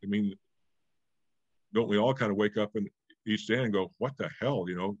kind of, don't we all kind of wake up each day and go, what the hell,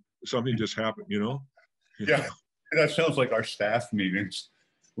 something just happened, Yeah, that sounds like our staff meetings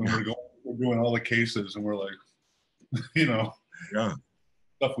when we're doing all the cases, and we're like,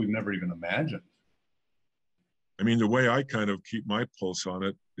 stuff we've never even imagined. I mean, the way I kind of keep my pulse on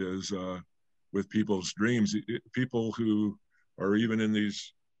it is with people's dreams, people who are even in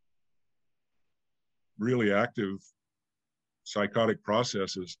these really active psychotic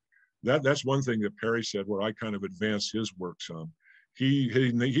processes. That's one thing that Perry said, where I kind of advanced his work some.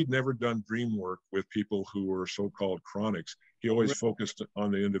 He'd never done dream work with people who were so-called chronics. He always focused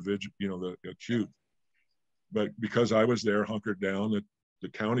on the individual, the acute. But because I was there, hunkered down at the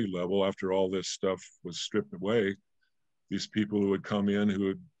county level, after all this stuff was stripped away, these people who would come in who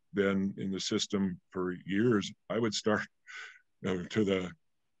had been in the system for years, I would start, to the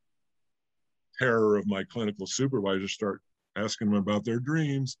terror of my clinical supervisor, start asking them about their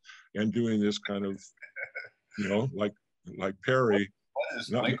dreams and doing this kind of, like Perry. What is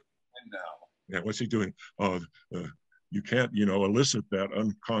Mike now? Yeah, what's he doing? You can't, elicit that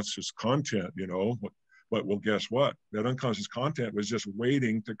unconscious content, But well, guess what? That unconscious content was just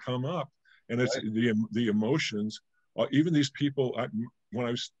waiting to come up, and it's the emotions. Even these people. When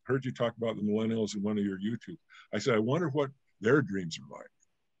I heard you talk about the millennials in one of your YouTube, I said, I wonder what their dreams are like.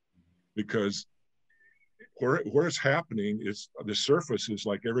 because where it's happening is the surface is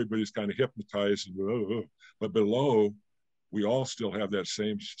like everybody's kind of hypnotized, but below, we all still have that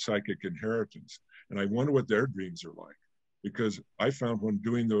same psychic inheritance. And I wonder what their dreams are like, because I found when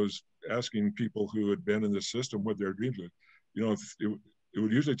doing those, asking people who had been in the system what their dreams were, you know, it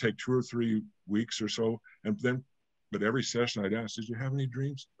would usually take 2 or 3 weeks or so. And then, but every session I'd ask, did you have any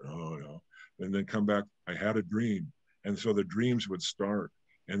dreams? Oh, no. And then come back, I had a dream. And so the dreams would start.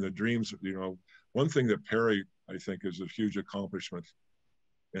 And the dreams, you know, one thing that Perry, I think, is a huge accomplishment,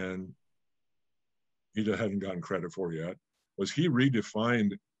 and he hadn't gotten credit for yet, was he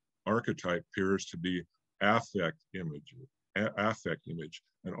redefined archetype, Piers, to be affect image. Affect image.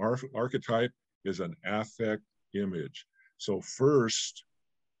 An archetype is an affect image. So first,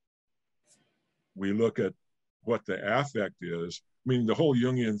 we look at what the affect is. I mean, the whole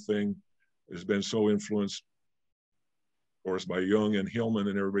Jungian thing has been so influenced, of course, by Jung and Hillman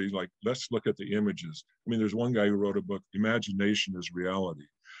and everybody. Like, let's look at the images. I mean, there's one guy who wrote a book, Imagination is Reality.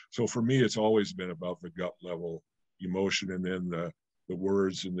 So for me, it's always been about the gut level emotion, and then the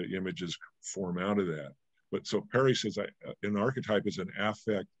words and the images form out of that. But so Perry says an archetype is an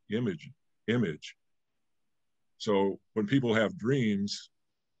affect image. So when people have dreams,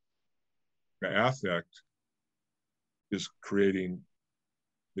 the affect is creating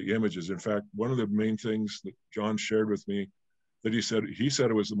the images. In fact, one of the main things that John shared with me, that he said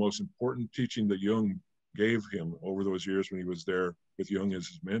it was the most important teaching that Jung gave him over those years when he was there with Jung as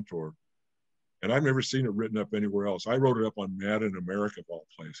his mentor. And I've never seen it written up anywhere else. I wrote it up on Mad in America, of all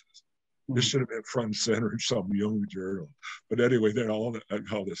places. This should have been front and center in some Jung journal. But anyway, then all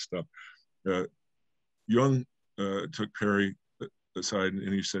this stuff. Jung took Perry aside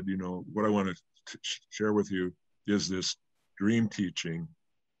and he said, you know, what I want to share with you is this dream teaching,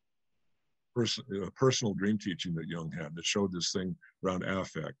 personal dream teaching that Jung had that showed this thing around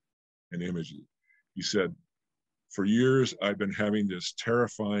affect and images. He said, for years, I've been having this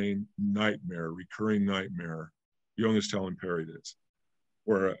terrifying nightmare, recurring nightmare. Jung is telling Perry this,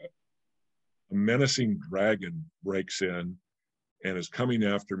 where a menacing dragon breaks in and is coming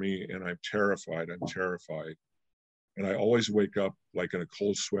after me, and I'm terrified. And I always wake up like in a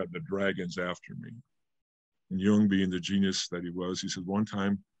cold sweat, the dragon's after me. And Jung, being the genius that he was, he said, one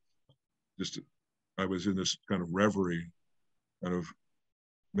time, I was in this kind of reverie, kind of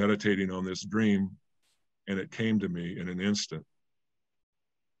meditating on this dream, and it came to me in an instant.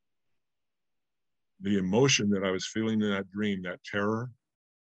 The emotion that I was feeling in that dream, that terror,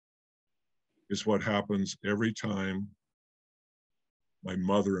 is what happens every time my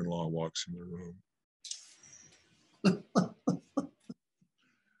mother-in-law walks in the room.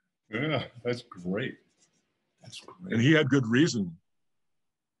 Yeah, that's great. That's great. And he had good reason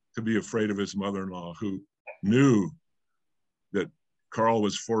to be afraid of his mother-in-law, who knew that Carl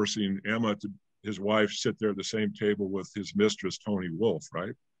was forcing Emma, his wife, sit there at the same table with his mistress, Tony Wolfe,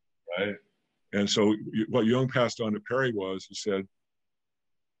 right? Right. And so what Jung passed on to Perry was, he said,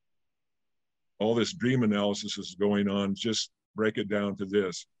 all this dream analysis is going on, just break it down to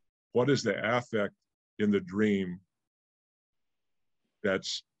this. What is the affect in the dream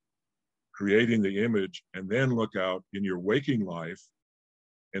that's creating the image? And then look out in your waking life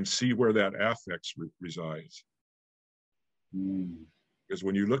and see where that affect resides. Because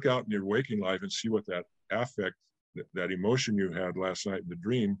when you look out in your waking life and see what that affect, that emotion you had last night in the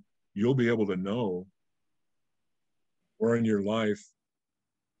dream, you'll be able to know where in your life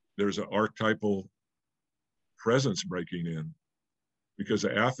there's an archetypal presence breaking in, because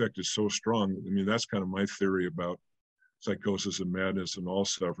the affect is so strong. I mean, that's kind of my theory about psychosis and madness and all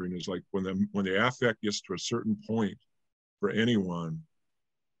suffering, is like when the affect gets to a certain point for anyone,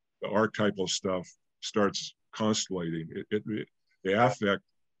 the archetypal stuff starts constellating. The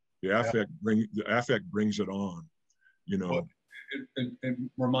affect brings it on, you know. Well, it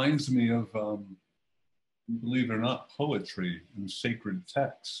reminds me of, believe it or not, poetry and sacred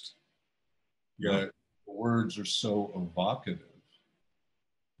text. Yeah. That the words are so evocative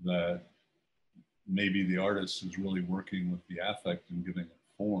that maybe the artist is really working with the affect and giving it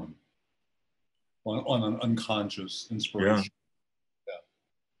form on an unconscious inspiration.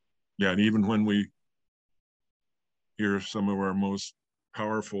 Yeah, and even when we hear some of our most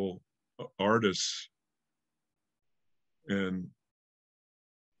powerful artists and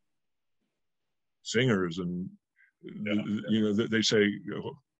singers, and you know, they say,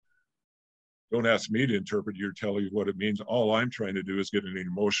 don't ask me to interpret you or tell you what it means. All I'm trying to do is get an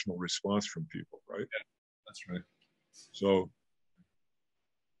emotional response from people, right? Yeah, that's right. So,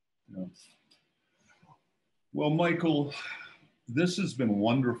 yeah. Well, Michael, this has been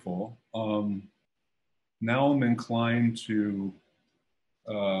wonderful. Now I'm inclined to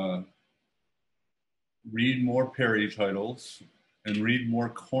read more Perry titles and read more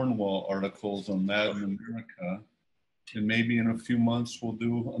Cornwall articles on that in America. And maybe in a few months, we'll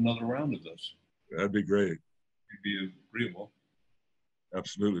do another round of this. That'd be great. It'd be agreeable.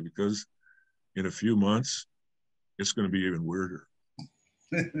 Absolutely, because in a few months, it's going to be even weirder.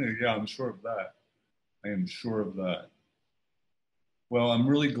 Yeah, I'm sure of that. I am sure of that. Well, I'm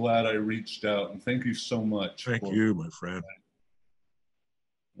really glad I reached out, and thank you so much. Thank you, my friend.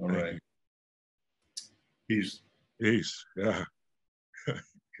 All right. Peace. Peace. Yeah. Okay.